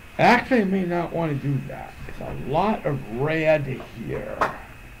 Actually, I may not want to do that. It's a lot of red here.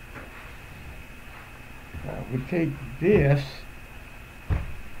 We take this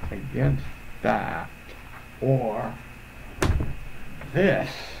against that, or this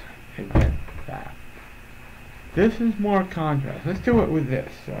against that. This is more contrast. Let's do it with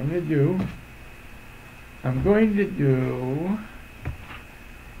this. So I'm going to do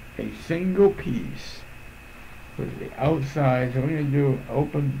a single piece with the outside. So we're going to do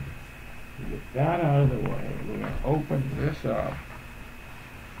open, get that out of the way. We're going to open this up.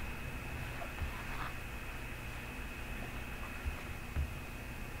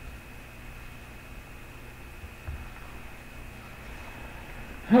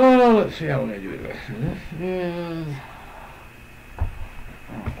 Oh, let's see how we're going to do this. This is,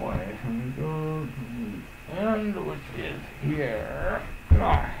 boy, we go to the end, which is here.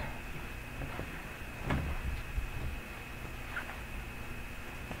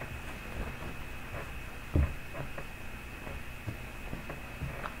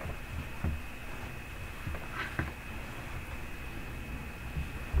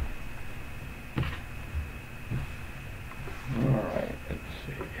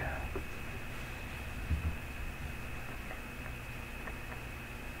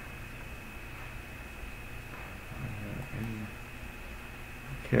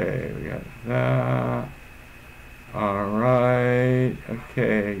 Okay, we got that. Alright.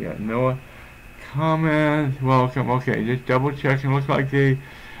 Okay, got no comments. Welcome. Okay, just double checking. Looks like the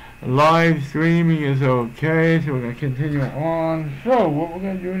live streaming is okay, so we're going to continue on. So, what we're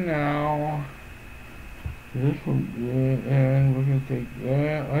going to do now, this will be, and we're going to take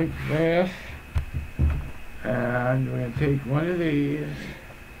that like this, and we're going to take one of these.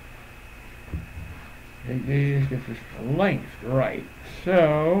 Take these, get this length right.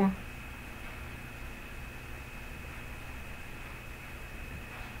 So,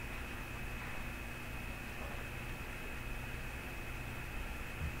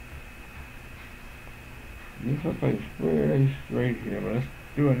 This looks like it's very straight here, but let's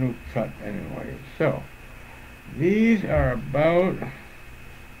do a new cut anyway. So, these are about,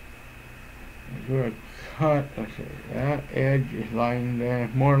 do a cut, let's see, that edge is lined there,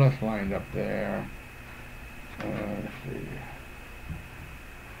 more or less lined up there. Let's see.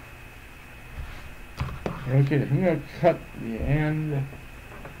 Okay, so I'm going to cut the end of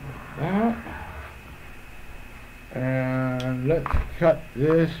that. And let's cut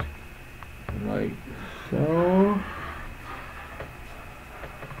this like so.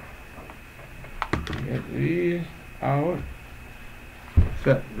 Get these out.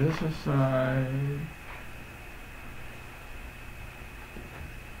 Set this aside.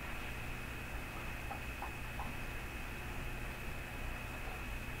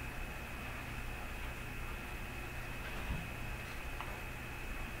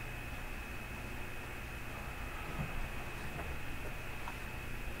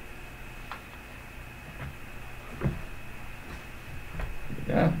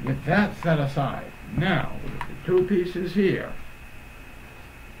 Get that set aside. Now, the two pieces here.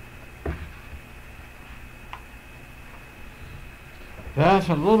 That's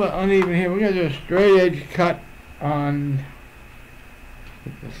a little bit uneven here. We're going to do a straight edge cut on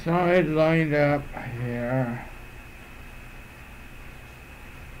the side lined up here.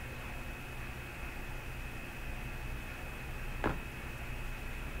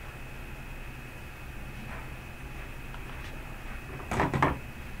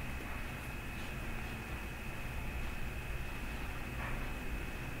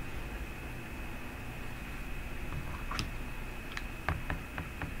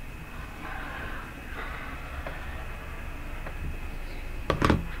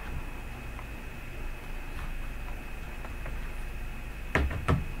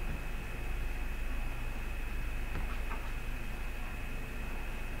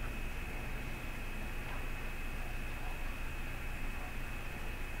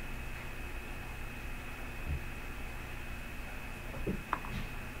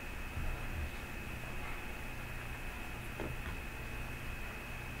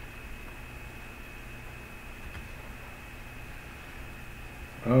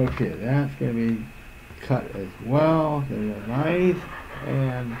 Okay, that's going to be cut as well. There's a knife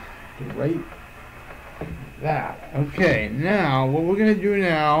and right that. Okay, now what we're going to do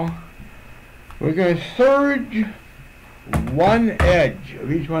now, we're going to serge one edge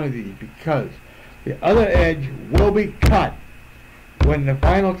of each one of these because the other edge will be cut when the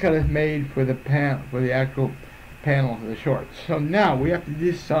final cut is made for the actual panel of the shorts. So now we have to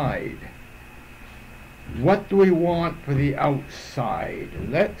decide, what do we want for the outside?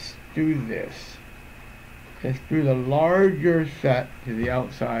 Let's do this. Let's do the larger set to the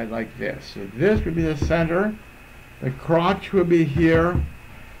outside like this. So this would be the center. The crotch would be here.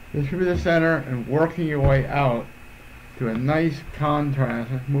 This would be the center, and working your way out to a nice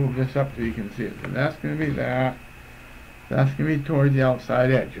contrast. Let's move this up so you can see it. So that's going to be that. That's going to be towards the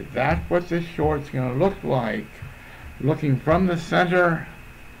outside edge. So that's what this short's going to look like, looking from the center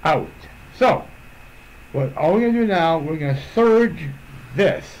out. So, all we're going to do now, we're going to serge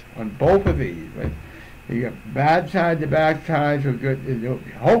this on both of these. Right? You got bad side to back sides are good.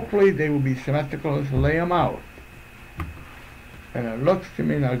 Hopefully they will be symmetrical. Let's lay them out. And it looks to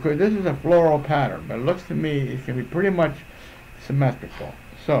me, now this is a floral pattern, but it looks to me it's going to be pretty much symmetrical.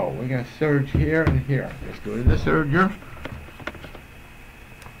 So we're going to serge here and here. Let's go to the serger.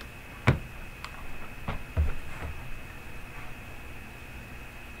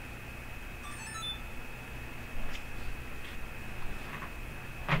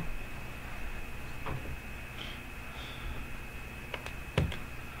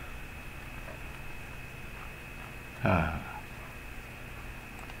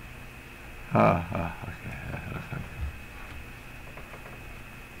 Okay.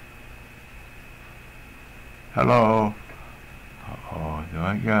 Hello. Oh, do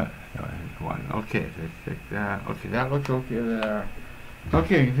I got one? Okay, let's check that. Okay, that looks okay there.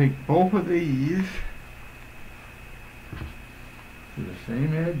 Okay, you take both of these to the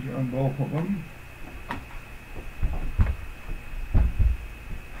same edge on both of them.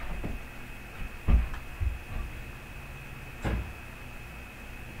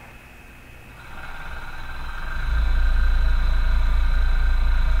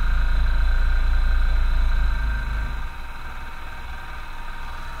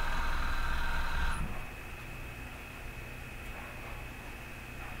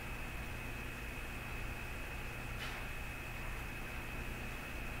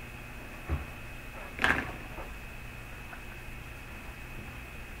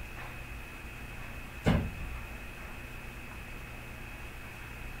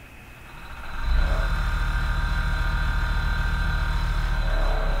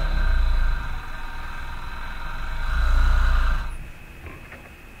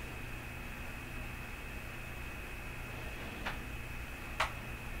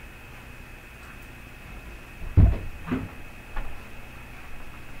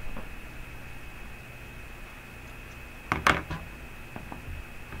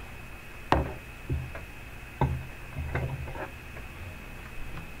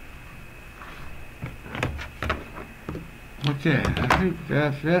 Okay, I think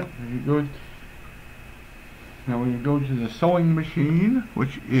that's it. Now we go to the sewing machine,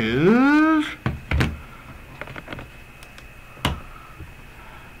 which is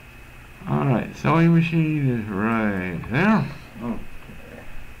alright, sewing machine is right there. Oh.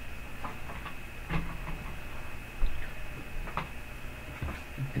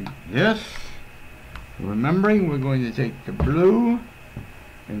 Yes. Remembering, we're going to take the blue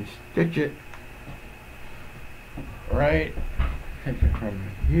and stitch it right. Take it from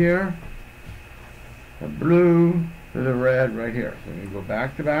here, the blue to the red right here. So we go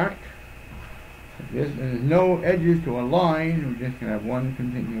back to back. There's no edges to a line. We're just going to have one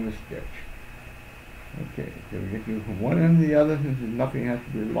continuous stitch. Okay, so we get to go from one end to the other since nothing has to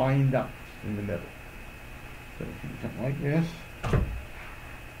be lined up in the middle. So something like this.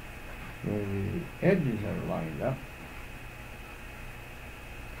 Where the edges are lined up.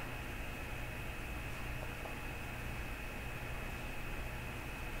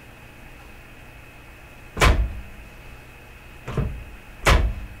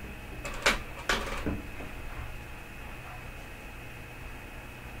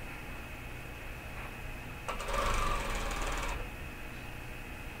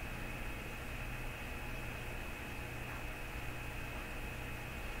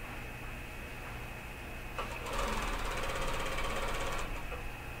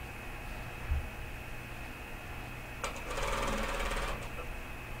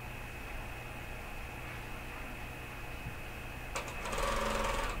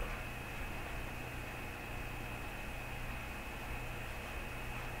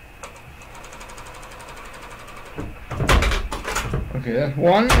 Okay, that's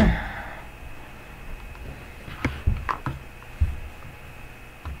one.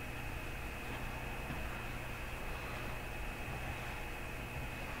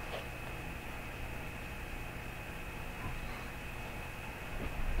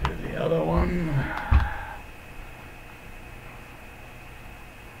 To the other one.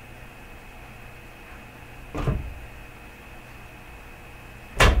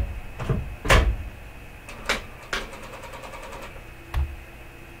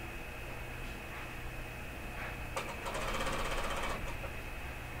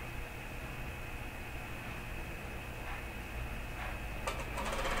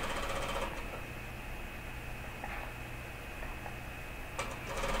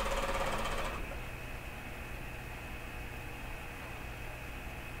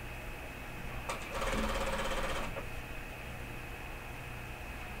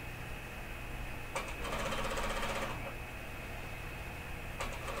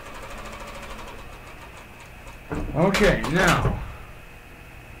 Okay, now,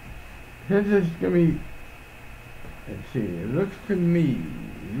 this is going to be, let's see, it looks to me,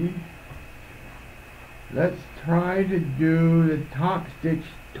 let's try to do the top stitch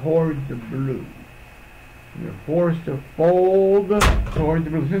towards the blue. You're forced to fold towards the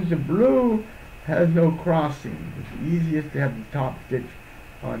blue. Since the blue has no crossing, it's easiest to have the top stitch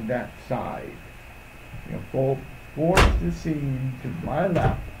on that side. Force the seam to my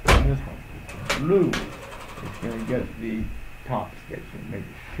left on this one. Blue. It's going to get the top stitch and make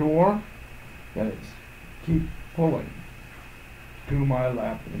sure that it's keep pulling to my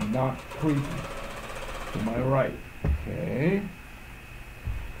left and not creeping to my right. Okay.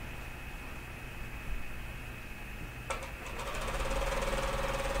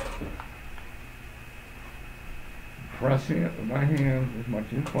 Pressing it with my hands as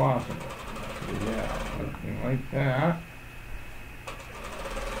much as possible. So yeah, something like that.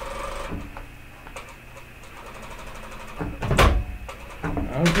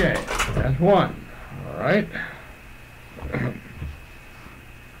 Okay, that's one. All right.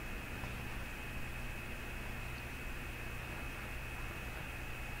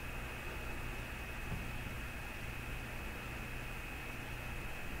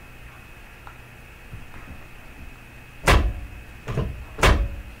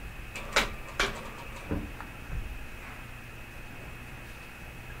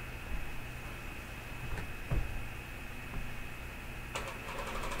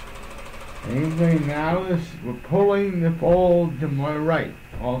 Same thing now, we're pulling the fold to my right,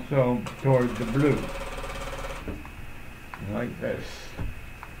 also towards the blue. Like this.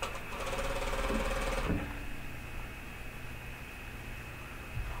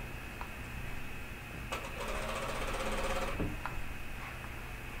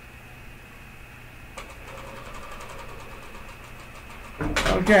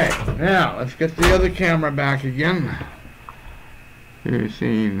 Okay, now let's get the other camera back again. To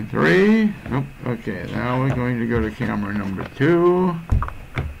scene 3. Oh, okay, now we're going to go to camera number 2.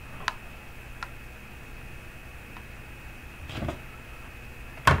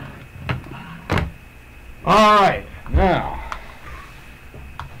 Alright, now,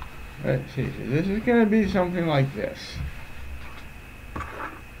 let's see, so this is going to be something like this.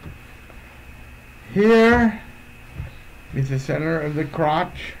 Here is the center of the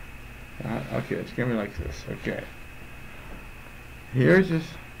crotch. Okay, it's going to be like this, okay. Here's this,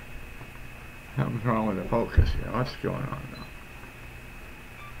 something's wrong with the focus here, what's going on now?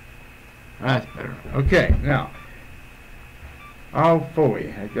 That's better. Okay, now, oh,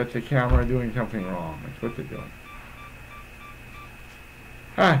 phooey, I got the camera doing something wrong. That's what they're doing.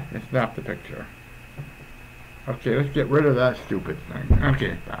 It snapped the picture. Okay, let's get rid of that stupid thing.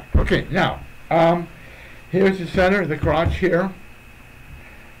 Okay, it's back. Okay, now, here's the center of the crotch here.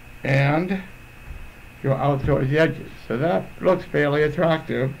 And go out towards the edges. So that looks fairly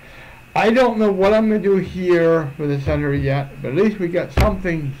attractive. I don't know what I'm going to do here for the center yet, but at least we got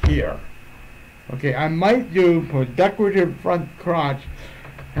something here. Okay, I might do, for decorative front crotch,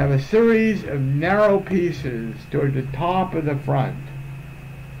 have a series of narrow pieces toward the top of the front.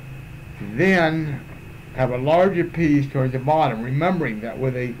 Then have a larger piece toward the bottom, remembering that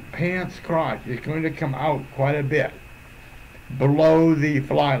with a pants crotch, it's going to come out quite a bit below the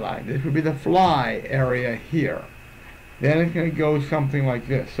fly line. This would be the fly area here. Then it's going to go something like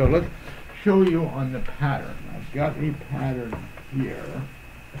this. So let's show you on the pattern. I've got a pattern here.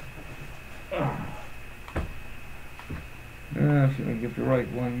 See if I get the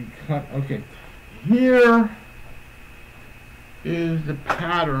right one cut. Okay, here is the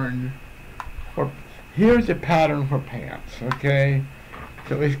pattern for. Here's the pattern for pants. Okay,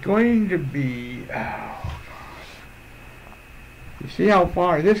 so it's going to be. Oh gosh! You see how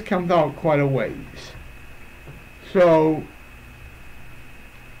far this comes out? Quite a ways. So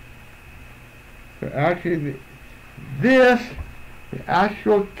actually, the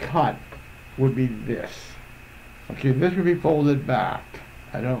actual cut would be this. Okay, this would be folded back.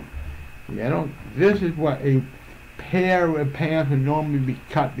 This is what a pair of pants would normally be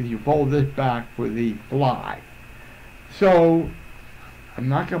cut if you fold this back for the fly. So, I'm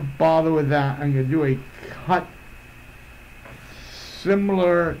not going to bother with that. I'm going to do a cut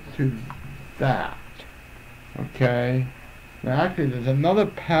similar to that. Okay? Now actually, there's another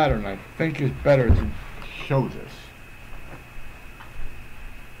pattern I think is better to show this.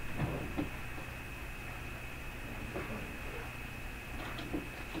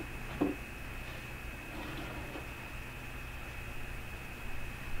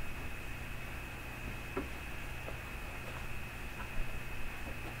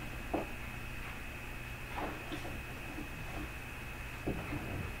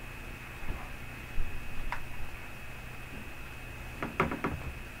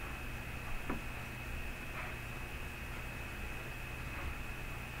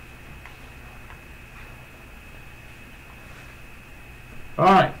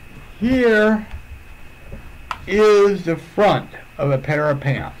 Alright, here is the front of a pair of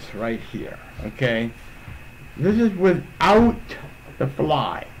pants, right here, okay? This is without the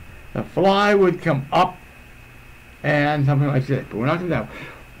fly. The fly would come up and something like this, but we're not going to do that.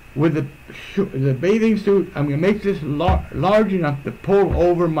 With the bathing suit, I'm going to make this large enough to pull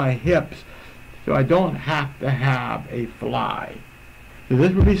over my hips so I don't have to have a fly. So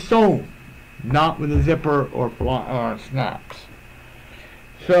this would be sewn, not with a zipper or fly or snaps.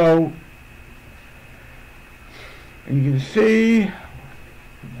 So, and you can see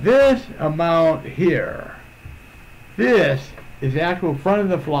this amount here. This is the actual front of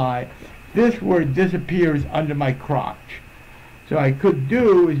the fly. This where it disappears under my crotch. So I could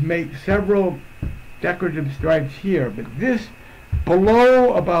do is make several decorative stripes here, but this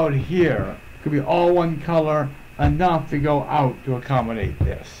below about here could be all one color, enough to go out to accommodate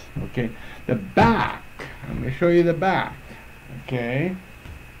this. Okay, the back. I'm going to show you the back. Okay.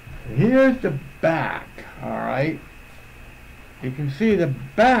 Here's the back, alright? You can see the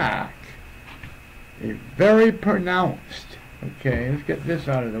back is very pronounced. Okay, let's get this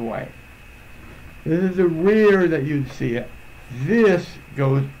out of the way. This is the rear that you'd see it. This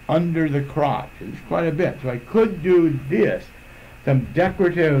goes under the crotch. It's quite a bit. So I could do this, some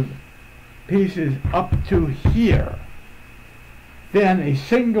decorative pieces up to here. Then a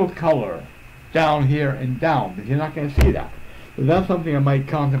single color down here and down, but you're not going to see that. So that's something I might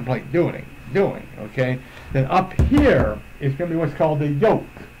contemplate doing, okay? Then up here is going to be what's called the yoke,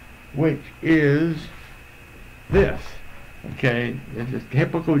 which is this, okay? This is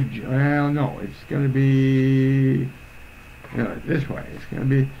typical, well, no, it's going to be, this way. It's going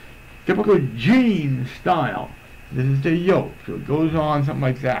to be typical jean style. This is the yoke, so it goes on something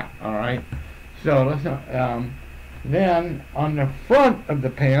like that, all right? So let's then on the front of the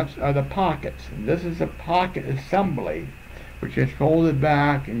pants are the pockets. And this is a pocket assembly which is folded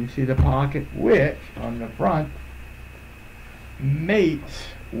back, and you see the pocket, which on the front mates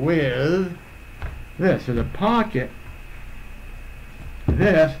with this. So the pocket,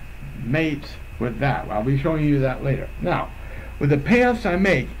 this mates with that. I'll be showing you that later. Now, with the pants I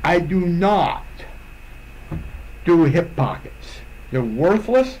make, I do not do hip pockets. They're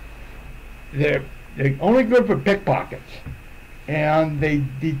worthless. They're only good for pickpockets, and they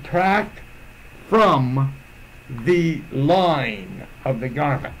detract from the line of the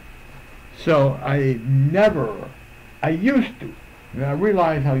garment. So I used to, and I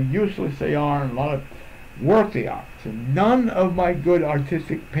realize how useless they are and a lot of work they are. So none of my good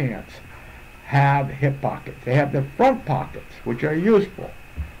artistic pants have hip pockets. They have the front pockets, which are useful,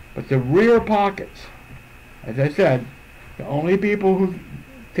 but the rear pockets, as I said, the only people who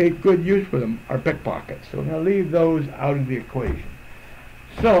take good use for them are pickpockets. So I'm going to leave those out of the equation.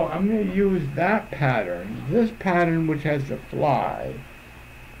 So I'm going to use that pattern. This pattern, which has the fly,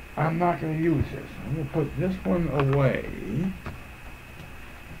 I'm not going to use this. I'm going to put this one away.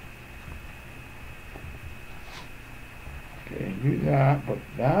 Okay, do that. Put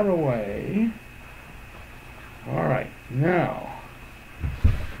that away. All right, now.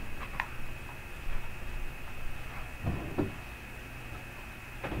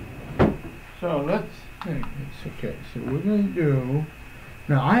 So let's think. It's okay. So we're going to do.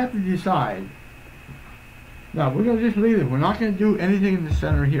 Now I have to decide. Now we're going to just leave it. We're not going to do anything in the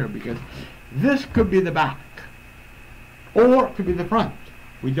center here because this could be the back, or it could be the front.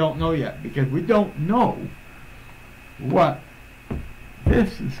 We don't know yet because we don't know what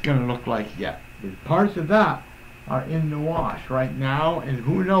this is going to look like yet. The parts of that are in the wash right now, and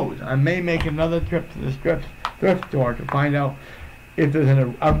who knows? I may make another trip to the thrift store to find out if there's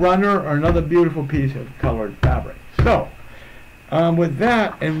a runner or another beautiful piece of colored fabric. So, with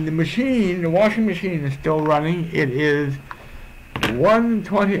that, and the machine, the washing machine is still running. It is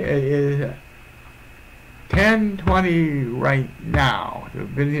 1:20. It is 10:20 right now.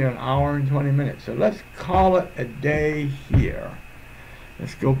 We've been here an hour and 20 minutes. So let's call it a day here.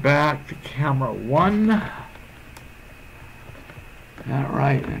 Let's go back to camera 1. That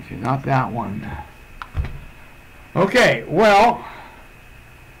right? Actually, not that one. Okay, well,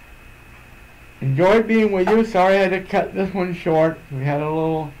 enjoyed being with you. Sorry I had to cut this one short. We had a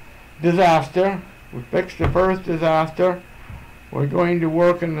little disaster. We fixed the first disaster. We're going to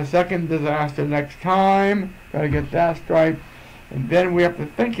work on the second disaster next time. Got to get that striped. And then we have to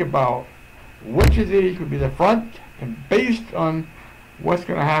think about which of these would be the front, and based on what's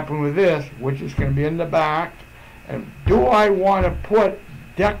going to happen with this, which is going to be in the back. And do I want to put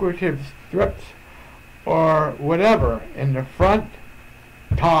decorative strips or whatever in the front,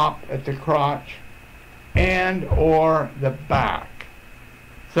 top at the crotch, and or the back?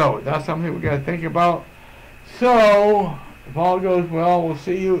 So that's something we're going to think about. So if all goes well, we'll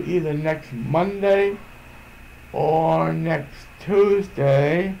see you either next Monday or next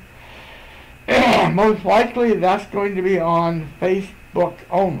Tuesday. Most likely that's going to be on Facebook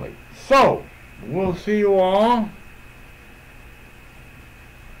only. So we'll see you all.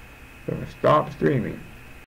 I'm going to stop streaming.